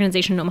arts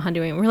organization in Omaha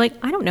doing it? We're like,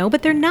 I don't know,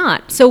 but they're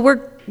not. So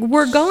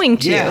we're going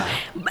to. Yeah.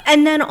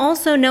 And then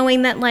also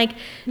knowing that, like,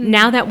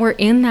 now that we're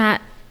in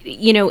that,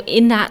 you know,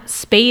 in that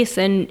space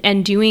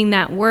and doing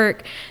that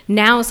work,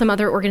 now some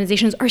other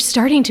organizations are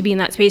starting to be in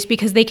that space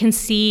because they can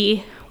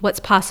see what's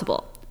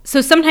possible. So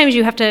sometimes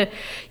you have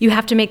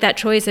to make that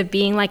choice of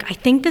being like, I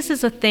think this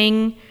is a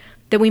thing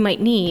that we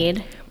might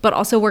need, but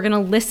also we're going to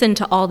listen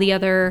to all the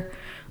other,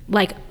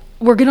 like,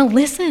 we're going to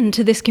listen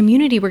to this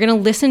community. We're going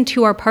to listen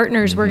to our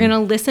partners. We're going to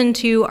listen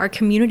to our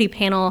community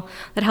panel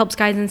that helps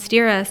guide and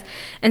steer us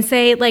and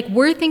say, like,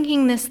 we're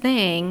thinking this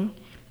thing,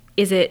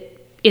 is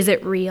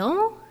it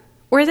real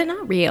or is it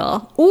not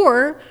real?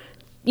 Or,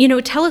 you know,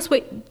 tell us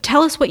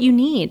what you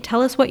need.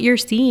 Tell us what you're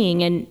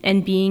seeing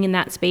and being in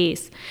that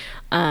space.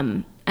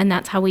 And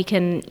that's how we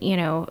can, you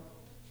know,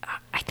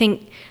 I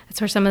think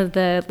that's where some of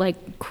the,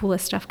 like,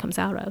 coolest stuff comes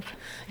out of.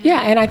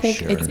 Yeah, and I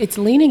think it's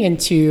leaning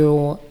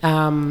into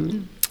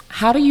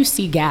how do you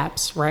see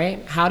gaps,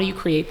 right? How do you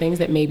create things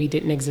that maybe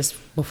didn't exist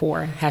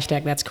before?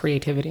 Hashtag that's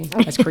creativity.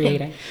 That's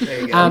creating.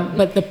 There you go.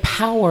 But the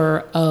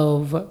power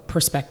of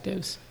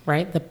perspectives,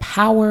 right? The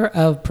power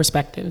of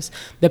perspectives,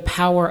 the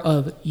power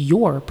of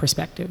your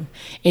perspective.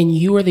 And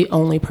you are the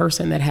only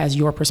person that has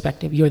your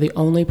perspective. You're the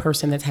only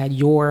person that's had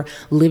your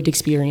lived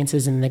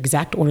experiences in the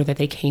exact order that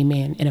they came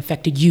in and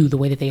affected you the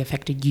way that they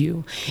affected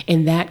you.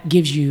 And that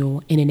gives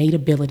you an innate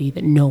ability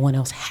that no one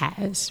else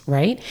has,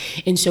 right?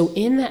 And so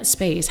in that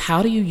space,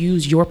 how do you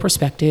use your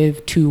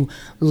perspective to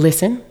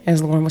listen,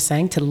 as Lauren was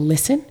saying, to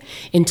listen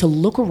and to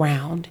look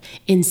around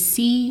and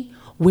see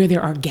where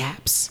there are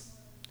gaps,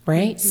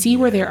 right? See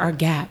where there are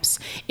gaps.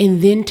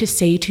 And then to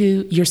say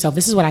to yourself,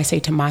 this is what I say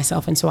to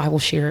myself, and so I will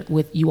share it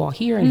with you all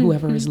here and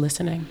whoever is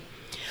listening.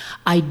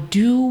 I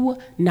do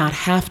not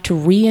have to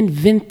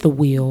reinvent the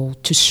wheel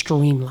to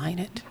streamline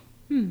it,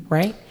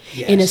 right?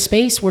 Yes. In a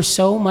space where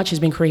so much has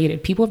been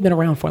created, people have been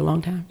around for a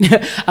long time.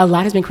 A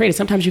lot has been created.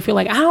 Sometimes you feel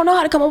like, I don't know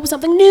how to come up with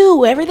something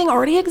new. Everything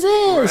already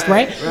exists,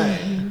 right?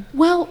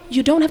 Well,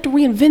 you don't have to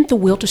reinvent the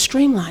wheel to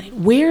streamline it.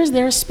 Where is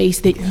there a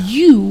space that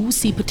you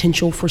see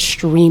potential for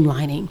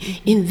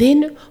streamlining? And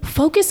then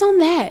focus on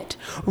that.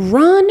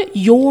 Run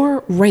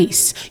your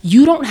race.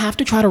 You don't have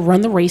to try to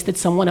run the race that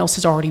someone else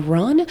has already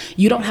run.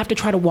 You don't have to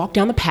try to walk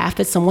down the path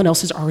that someone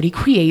else has already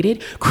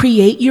created.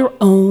 Create your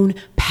own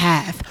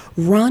path.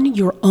 Run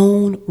your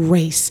own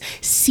race.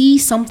 See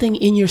something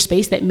in your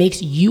space that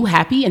makes you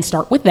happy and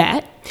start with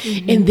that.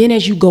 And then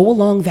as you go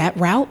along that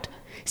route,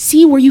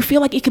 see where you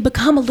feel like it could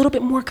become a little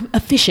bit more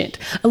efficient,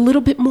 a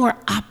little bit more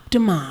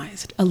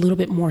optimized, a little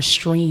bit more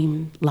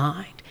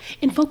streamlined,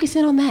 and focus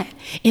in on that.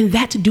 And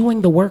that's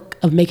doing the work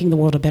of making the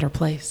world a better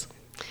place.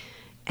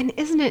 And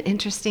isn't it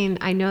interesting?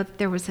 I know that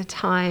there was a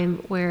time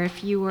where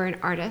if you were an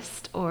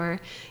artist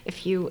or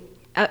if you,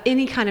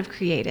 any kind of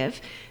creative,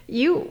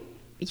 you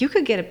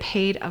could get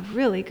paid a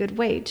really good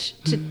wage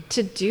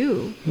to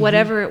do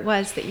whatever it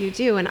was that you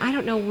do. And I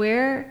don't know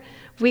where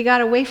we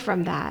got away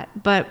from that,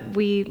 but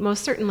we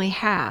most certainly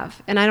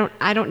have. And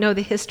I don't know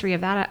the history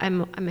of that.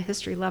 I'm a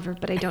history lover,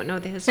 but I don't know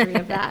the history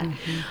of that.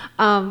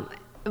 And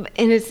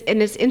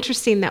it's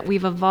interesting that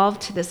we've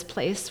evolved to this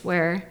place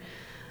where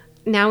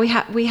now we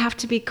have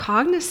to be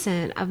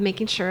cognizant of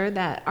making sure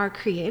that our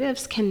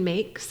creatives can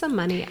make some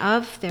money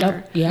of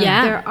their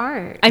their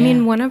art. I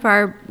mean, one of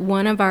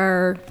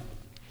our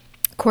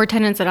core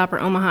tenets at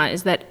Opera Omaha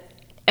is that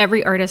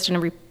every artist and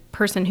every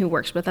person who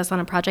works with us on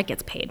a project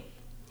gets paid.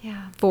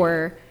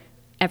 For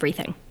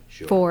everything,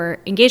 for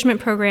engagement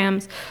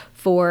programs,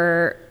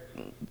 for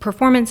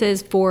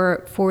performances,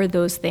 for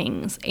those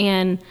things.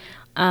 And,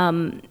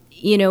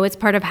 you know, it's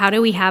part of how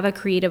do we have a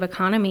creative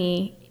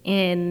economy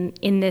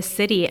in this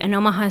city. And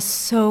Omaha is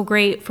so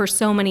great for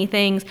so many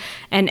things.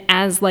 And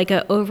as like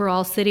an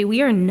overall city,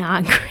 we are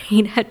not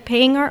great at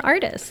paying our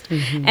artists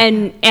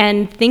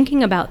and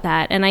thinking about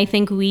that. And I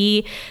think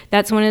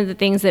that's one of the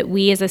things that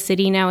we as a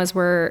city now, as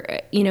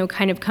we're, you know,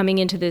 kind of coming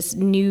into this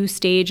new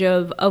stage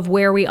of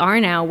where we are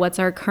now, what's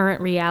our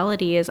current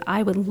reality is,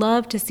 I would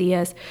love to see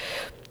us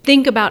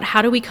think about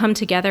how do we come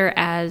together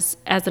as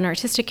an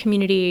artistic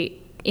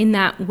community in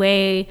that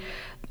way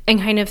and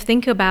kind of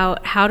think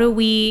about how do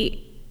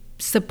we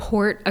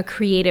support a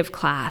creative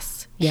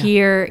class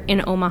here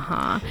in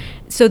Omaha,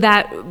 so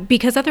that,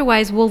 because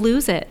otherwise we'll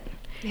lose it.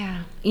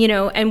 You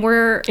know, and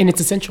it's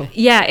essential.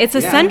 It's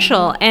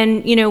essential.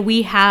 And, you know,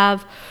 we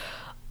have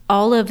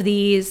all of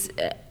these,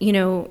 you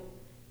know,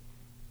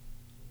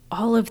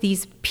 all of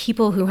these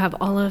people who have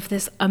all of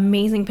this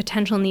amazing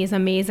potential and these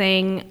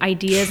amazing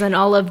ideas and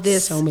all of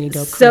this. So many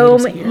dope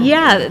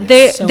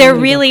creatives. There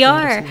really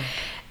are.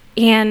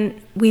 And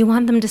we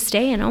want them to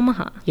stay in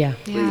Omaha.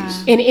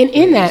 And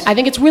in that, I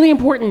think it's really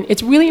important.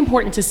 It's really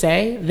important to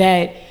say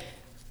that,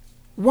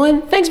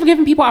 one, thanks for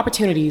giving people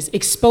opportunities.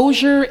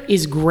 Exposure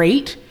is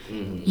great,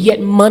 Yet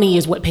money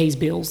is what pays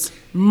bills.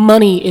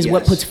 Money is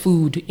what Yes. puts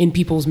food in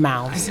people's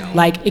mouths. I know.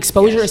 Like,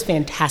 exposure Yes. is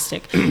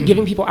fantastic.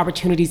 Giving people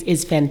opportunities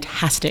is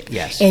fantastic.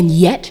 Yes. And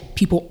yet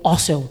people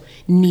also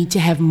need to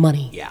have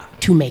money Yeah.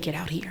 to make it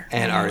out here.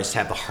 And artists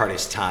have the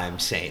hardest time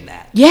saying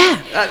that. Yeah.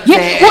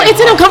 they- Well, it's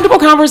an uncomfortable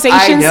I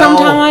conversation know.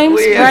 sometimes,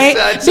 It's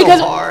right? so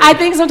Because hard. I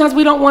think sometimes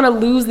we don't want to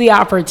lose the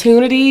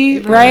opportunity,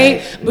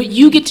 right? But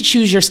you get to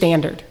choose your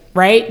standard,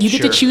 right? You get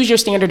to Sure. choose your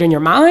standard in your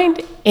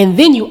mind, and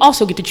then you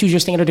also get to choose your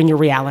standard in your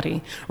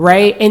reality,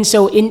 right? And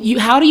so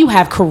how do you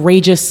have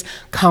courageous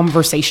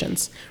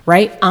conversations,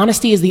 right?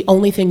 Honesty is the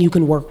only thing you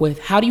can work with.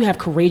 How do you have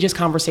courageous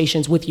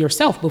conversations with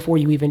yourself before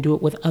you even do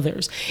it with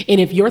others?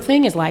 And if your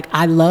thing is like,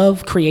 I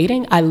love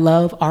creating, I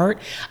love art,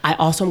 I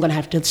also am going to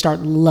have to start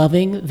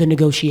loving the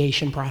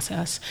negotiation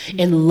process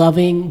and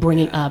loving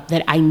bringing up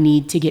that I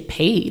need to get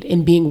paid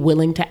and being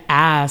willing to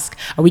ask.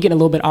 Are we getting a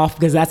little bit off?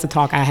 Because that's a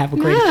talk I have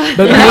with Grace.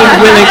 But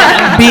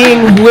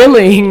being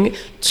willing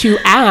to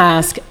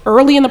ask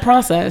early in the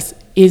process,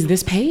 is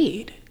this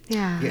paid?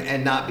 Yeah. Yeah,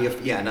 and not be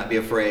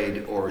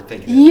afraid or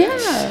think that Yeah.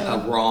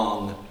 that's a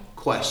wrong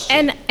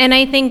question. And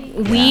I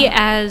think we,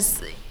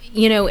 as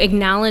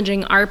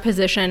acknowledging our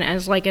position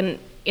as like an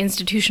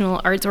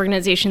institutional arts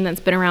organization that's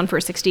been around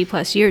for 60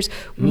 plus years,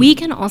 we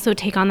can also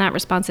take on that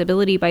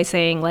responsibility by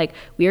saying, like,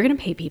 we are going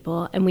to pay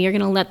people and we are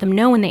going to let them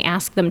know when they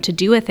ask them to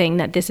do a thing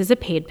that this is a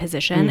paid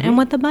position and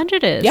what the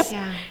budget is. Yep.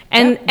 Yeah.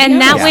 And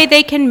that way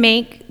they can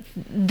make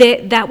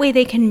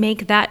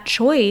that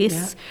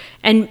choice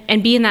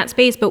and be in that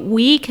space. But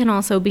we can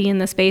also be in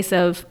the space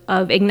of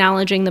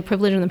acknowledging the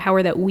privilege and the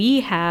power that we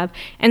have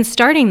and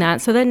starting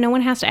that so that no one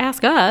has to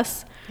ask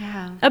us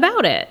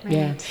about it.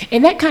 Yeah.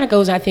 And that kind of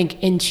goes, I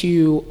think,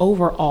 into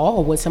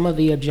overall what some of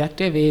the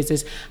objective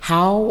is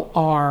how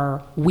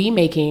are we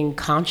making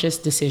conscious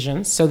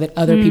decisions so that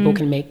other people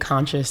can make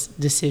conscious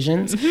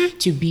decisions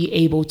to be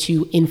able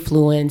to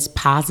influence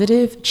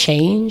positive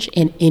change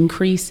and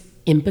increase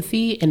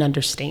empathy and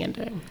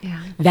understanding.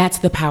 Yeah. That's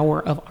the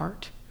power of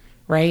art,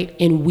 right?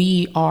 And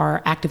we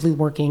are actively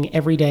working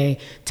every day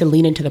to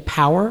lean into the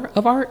power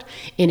of art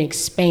and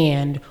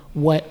expand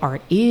what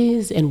art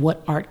is and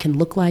what art can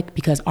look like,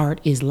 because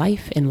art is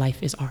life and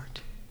life is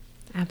art.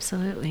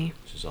 Absolutely.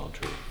 This is all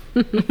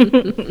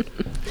true.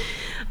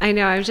 I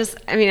know.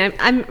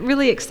 I'm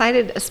really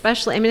excited,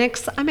 especially.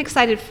 I'm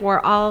excited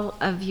for all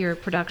of your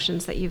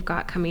productions that you've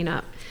got coming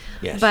up.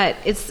 Yes. But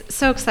it's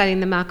so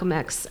exciting. The Malcolm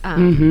X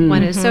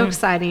one is so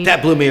exciting.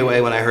 That blew me away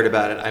when I heard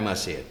about it. I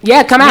must see it.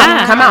 Yeah, come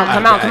out.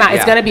 Okay, It's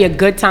yeah. going to be a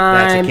good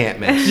time. That's a can't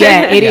miss.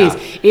 Yeah, it Yeah.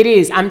 is. It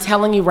is. I'm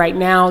telling you right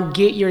now,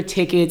 get your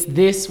tickets.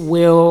 This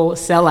will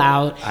sell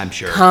out. I'm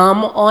sure.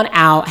 Come on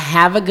out.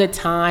 Have a good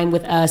time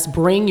with us.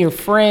 Bring your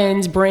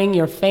friends, bring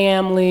your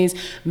families.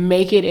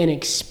 Make it an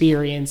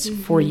experience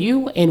for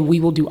you, and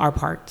we will do our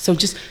part. So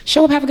just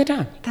show up, have a good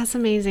time. That's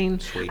amazing.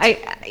 Sweet.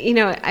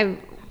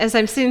 As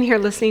I'm sitting here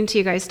listening to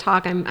you guys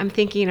talk, I'm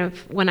thinking of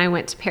when I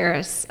went to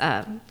Paris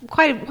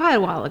quite a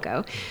while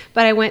ago,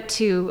 but I went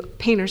to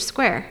Painter's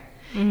Square,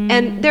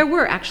 and there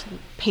were actually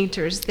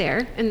painters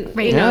there, and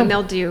and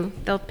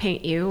they'll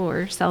paint you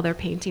or sell their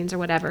paintings or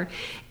whatever.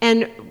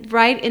 And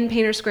right in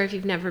Painter's Square, if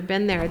you've never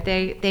been there,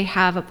 they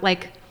have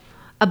like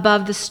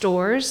above the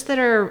stores that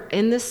are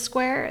in this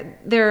square,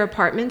 there are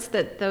apartments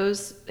that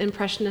those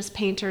Impressionist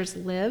painters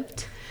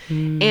lived,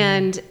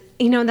 and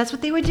that's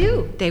what they would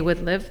do. They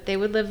would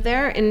live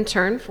there in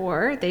turn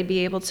for they'd be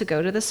able to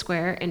go to the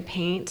square and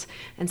paint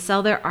and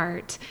sell their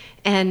art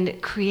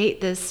and create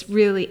this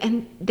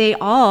and they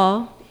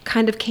all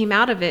kind of came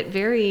out of it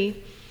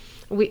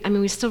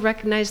we still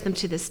recognize them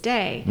to this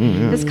day.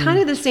 It's kind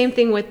of the same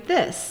thing with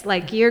this.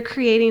 Like, you're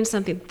creating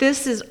something.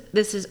 This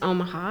is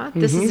Omaha.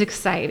 This is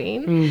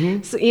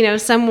exciting. So,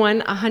 someone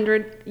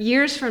 100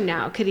 years from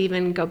now could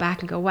even go back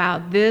and go,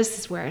 wow, this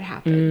is where it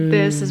happened.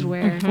 This is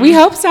where We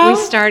hope so. we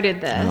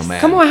started this. Oh, man.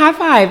 Come on, high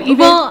five. Even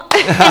Well,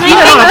 and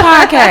on a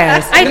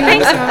podcast.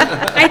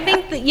 I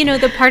think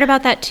that the part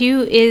about that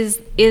too is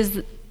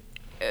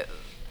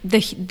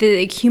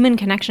the human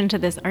connection to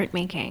this art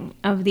making,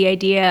 of the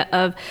idea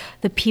of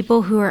the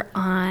people who are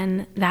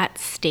on that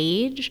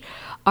stage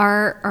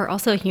are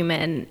also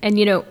human. And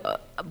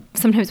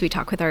sometimes we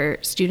talk with our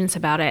students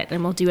about it,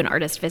 and we'll do an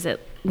artist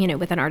visit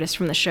with an artist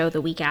from the show the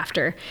week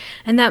after,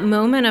 and that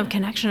moment of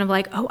connection of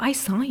like, oh, I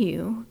saw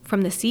you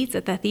from the seats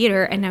at the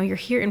theater, and now you're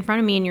here in front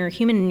of me, and you're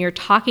human, and you're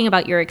talking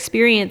about your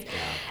experience.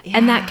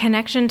 And that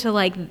connection to,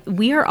 like,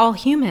 we are all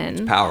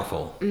human.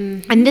 Powerful.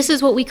 And this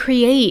is what we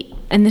create,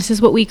 and this is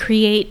what we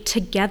create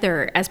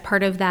together as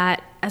part of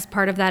that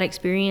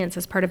experience,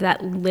 as part of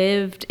that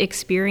lived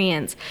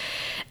experience.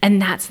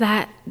 And that's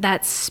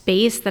that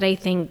space that I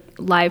think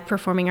live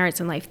performing arts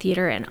and live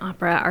theater and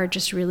opera are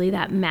just really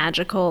that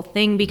magical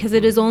thing, because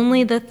it is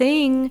only the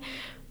thing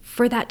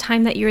for that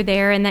time that you're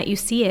there and that you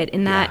see it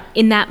in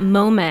that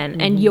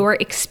moment, and your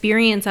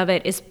experience of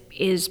it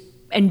is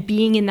and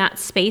being in that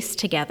space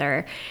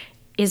together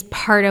is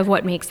part of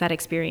what makes that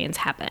experience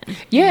happen.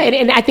 Yeah,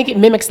 and I think it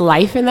mimics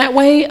life in that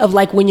way of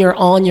like when you're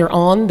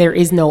on, there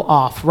is no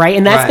off, right?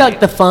 And that's Right. like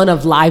the fun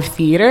of live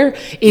theater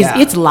is Yeah.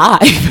 it's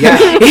live. Yeah.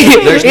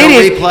 There's no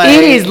replay.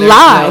 It is there's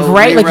live, no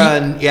right? Like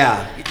Rerun.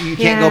 Yeah. You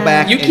can't go Yeah.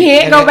 back. You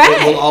can't go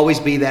back. It will always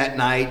be that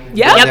night,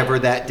 Yep. whatever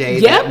that day,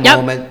 Yep. that Yep.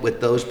 moment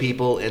with those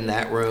people in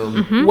that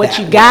room. what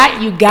that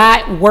you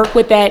got, work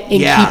with that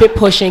and Yeah. keep it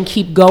pushing,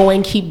 keep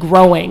going, keep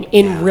growing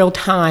in real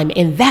time.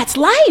 And that's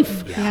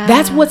life. Yeah.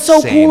 That's what's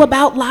so Same. cool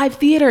about live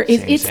theater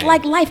is it's Same.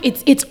 like life.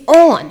 It's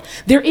on.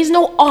 There is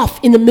no off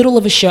in the middle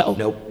of a show.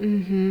 Nope.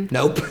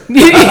 Nope.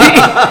 Nope.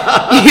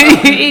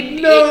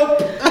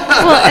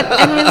 Well,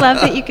 and I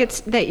love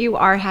that you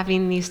are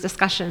having these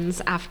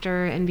discussions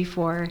after and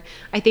before.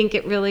 I think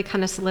it really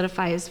kind of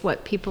solidifies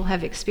what people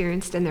have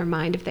experienced in their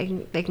mind if they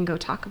can go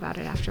talk about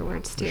it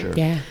afterwards too.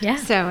 Yeah. Yeah.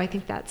 So I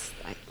think that's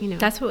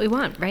That's what we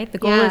want, right? The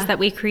goal Yeah. is that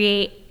we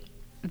create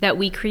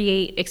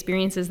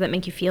experiences that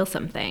make you feel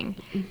something.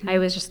 I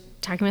was just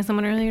talking with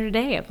someone earlier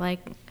today of like,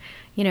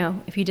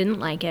 if you didn't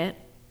like it,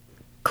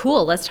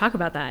 cool, let's talk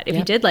about that. If you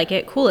Yep. did like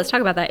it, cool, let's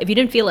talk about that. If you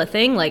didn't feel a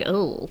thing, like,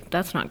 oh,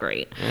 that's not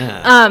great.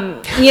 Yeah.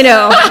 So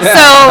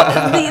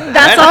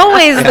that's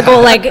always the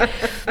goal. Like,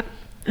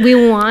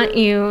 we want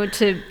you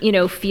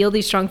to, feel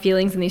these strong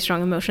feelings and these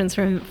strong emotions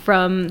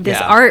from this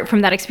Yeah. art, from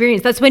that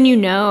experience. That's when you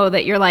know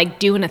that you're like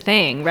doing a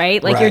thing,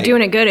 right? Like you're Right.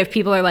 doing it good if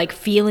people are like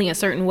feeling a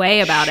certain way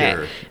about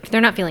Sure. it. If they're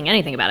not feeling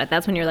anything about it,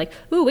 that's when you're like,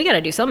 ooh, we got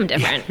to do something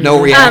different.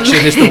 No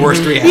reaction is the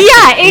worst reaction.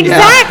 Yeah,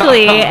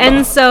 exactly.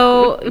 And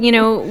so,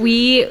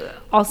 we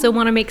also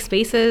want to make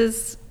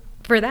spaces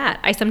for that.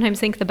 I sometimes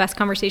think the best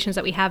conversations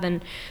that we have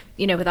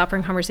with Opera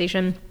in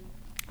Conversation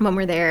when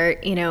we're there,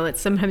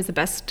 it's sometimes the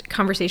best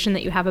conversation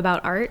that you have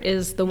about art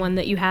is the one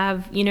that you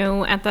have,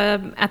 at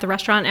the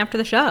restaurant after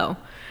the show.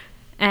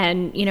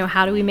 And,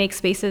 how do we make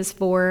spaces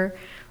for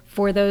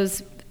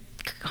those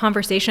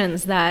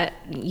conversations that,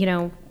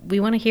 we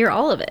want to hear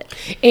all of it.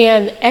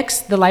 And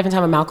The Life and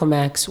Time of Malcolm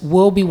X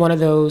will be one of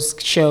those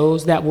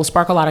shows that will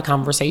spark a lot of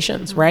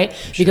conversations, right?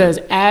 Because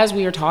as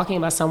we are talking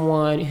about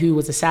someone who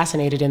was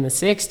assassinated in the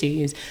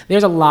 60s,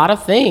 there's a lot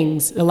of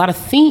things, a lot of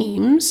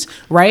themes,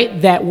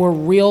 right, that were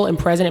real and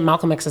present in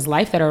Malcolm X's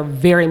life that are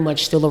very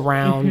much still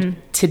around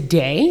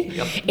today.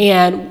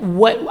 And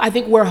what I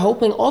think we're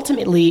hoping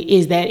ultimately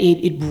is that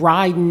it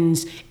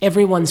broadens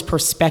everyone's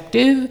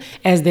perspective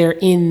as they're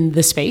in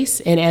the space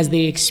and as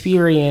they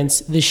experience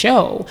the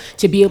show,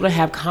 to be able to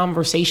have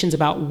conversations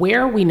about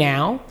where are we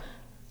now,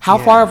 how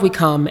far have we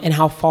come, and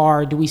how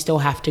far do we still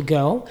have to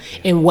go,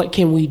 and what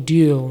can we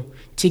do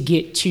to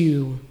get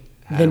to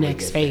the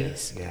next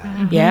phase.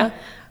 Yeah. Yeah.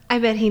 I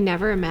bet he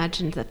never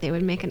imagined that they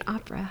would make an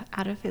opera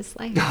out of his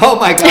life. Oh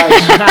my gosh.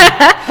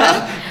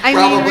 I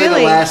Probably mean, really.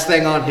 the last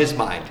thing on his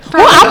mind.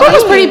 Well, opera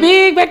was pretty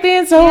big back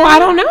then, so I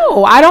don't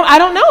know. I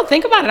don't know.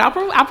 Think about it.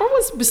 Opera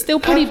was still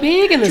pretty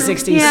big in the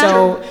 '60s. Yeah.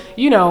 So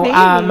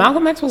Maybe.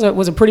 Malcolm X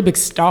was a pretty big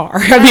star.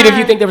 I mean, if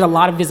you think there was a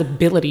lot of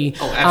visibility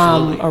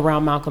absolutely.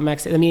 around Malcolm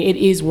X, I mean, it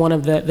is one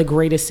of the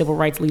greatest civil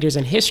rights leaders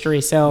in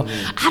history. So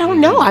I don't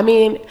know. I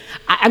mean,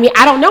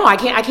 I don't know. I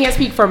can't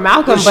speak for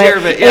Malcolm, Well, but sure,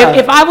 but yeah.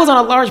 if I was on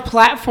a large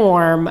platform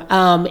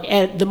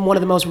at one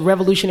of the most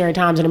revolutionary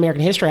times in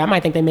American history, I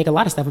might think they make a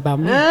lot of stuff about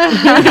me.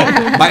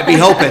 Might be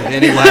hoping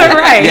anyway.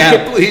 Right.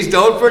 Yeah, please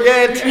don't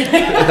forget.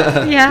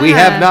 Yeah. We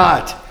have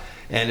not.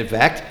 And in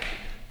fact,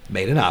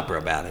 made an opera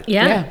about it.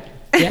 Yeah. Yeah.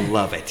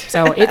 Love it.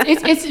 So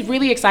it's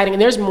really exciting,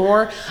 and there's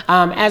more.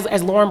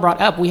 As Lauren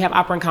brought up, we have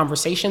Opera and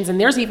Conversations,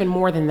 and there's even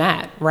more than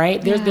that, right?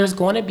 There's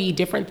going to be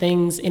different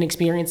things and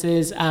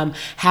experiences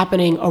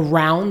happening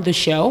around the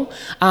show,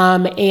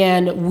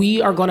 and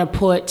we are going to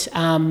put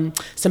some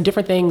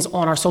different things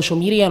on our social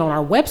media and on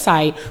our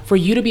website for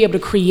you to be able to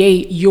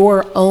create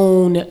your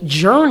own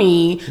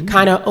journey,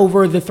 kind of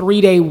over the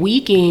 3-day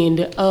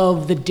weekend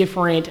of the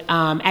different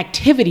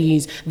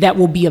activities that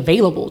will be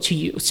available to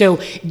you. So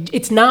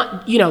it's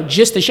not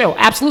just the show.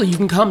 Absolutely, you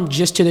can come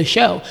just to the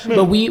show,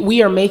 but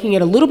we are making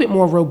it a little bit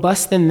more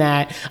robust than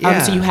that.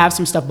 Yeah. So you have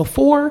some stuff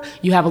before,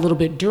 you have a little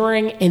bit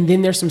during, and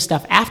then there's some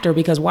stuff after,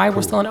 because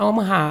we're still in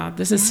Omaha.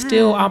 This is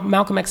still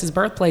Malcolm X's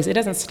birthplace. It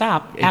doesn't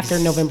stop after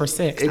November 6th.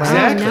 Right?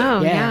 Exactly. Oh,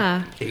 no, Yeah.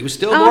 yeah. He was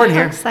still Oh, born how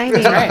here.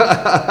 exciting.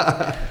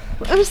 Right.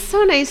 It was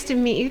so nice to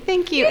meet you.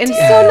 Thank you. And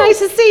so nice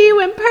to see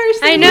you in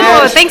person. I know.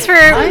 Yes. Thanks for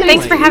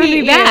having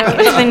me Meet back.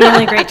 you. It's been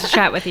really great to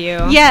chat with you.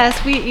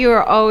 Yes, you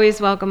are always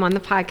welcome on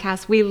the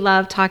podcast. We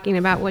love talking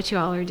about what you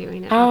all are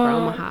doing at Opera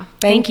Omaha.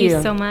 Thank you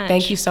you so much.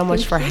 Thank you so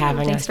much for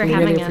having Thanks us. for We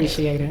having really us.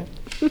 appreciate it.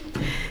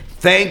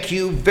 Thank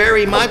you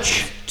very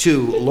much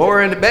to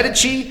Lauren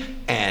Medici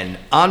and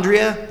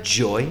Andrea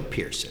Joy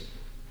Pearson.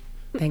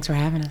 Thanks for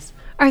having us.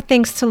 Our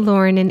thanks to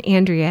Lauren and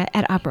Andrea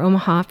at Opera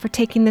Omaha for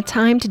taking the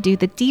time to do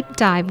the deep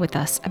dive with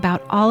us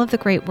about all of the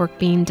great work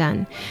being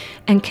done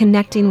and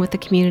connecting with the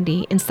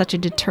community in such a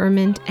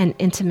determined and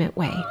intimate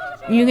way.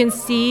 You can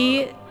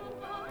see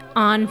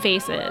on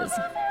faces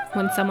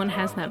when someone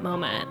has that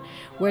moment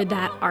where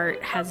that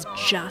art has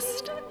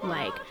just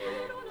like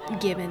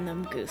given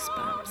them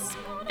goosebumps.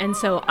 And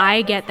so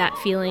I get that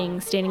feeling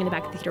standing in the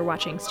back of the theater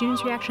watching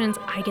students' reactions.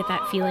 I get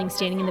that feeling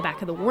standing in the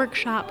back of the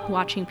workshop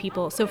watching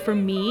people. So for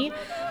me,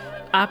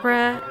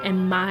 opera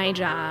and my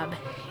job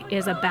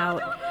is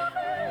about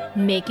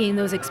making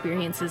those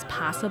experiences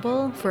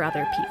possible for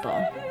other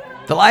people.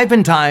 The Life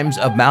and Times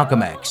of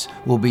Malcolm X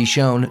will be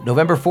shown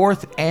November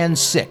 4th and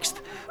 6th,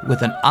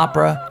 with an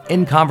opera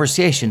in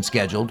conversation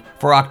scheduled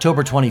for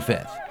October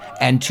 25th,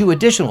 and 2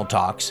 additional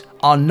talks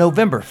on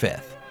November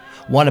 5th.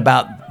 One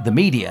about the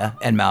media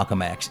and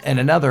Malcolm X, and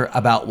another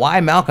about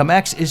why Malcolm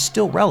X is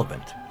still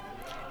relevant.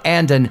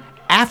 And an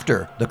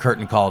After the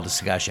Curtain Call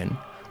discussion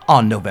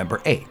on November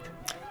 8th.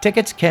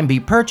 Tickets can be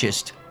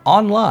purchased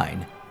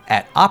online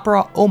at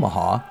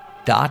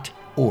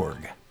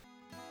operaomaha.org.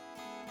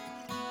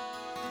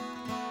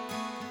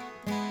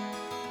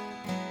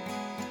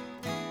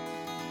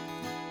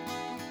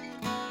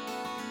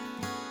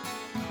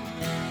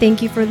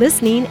 Thank you for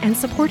listening and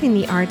supporting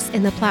the arts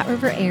in the Platte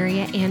River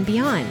area and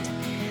beyond.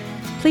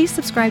 Please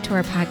subscribe to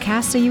our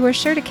podcast so you are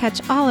sure to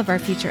catch all of our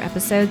future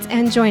episodes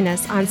and join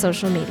us on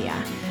social media.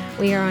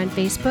 We are on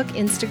Facebook,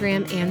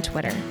 Instagram, and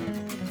Twitter.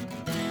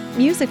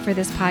 Music for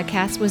this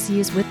podcast was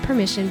used with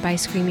permission by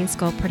Screaming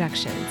Skull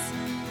Productions.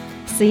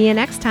 See you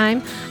next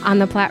time on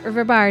the Platte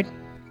River Bard.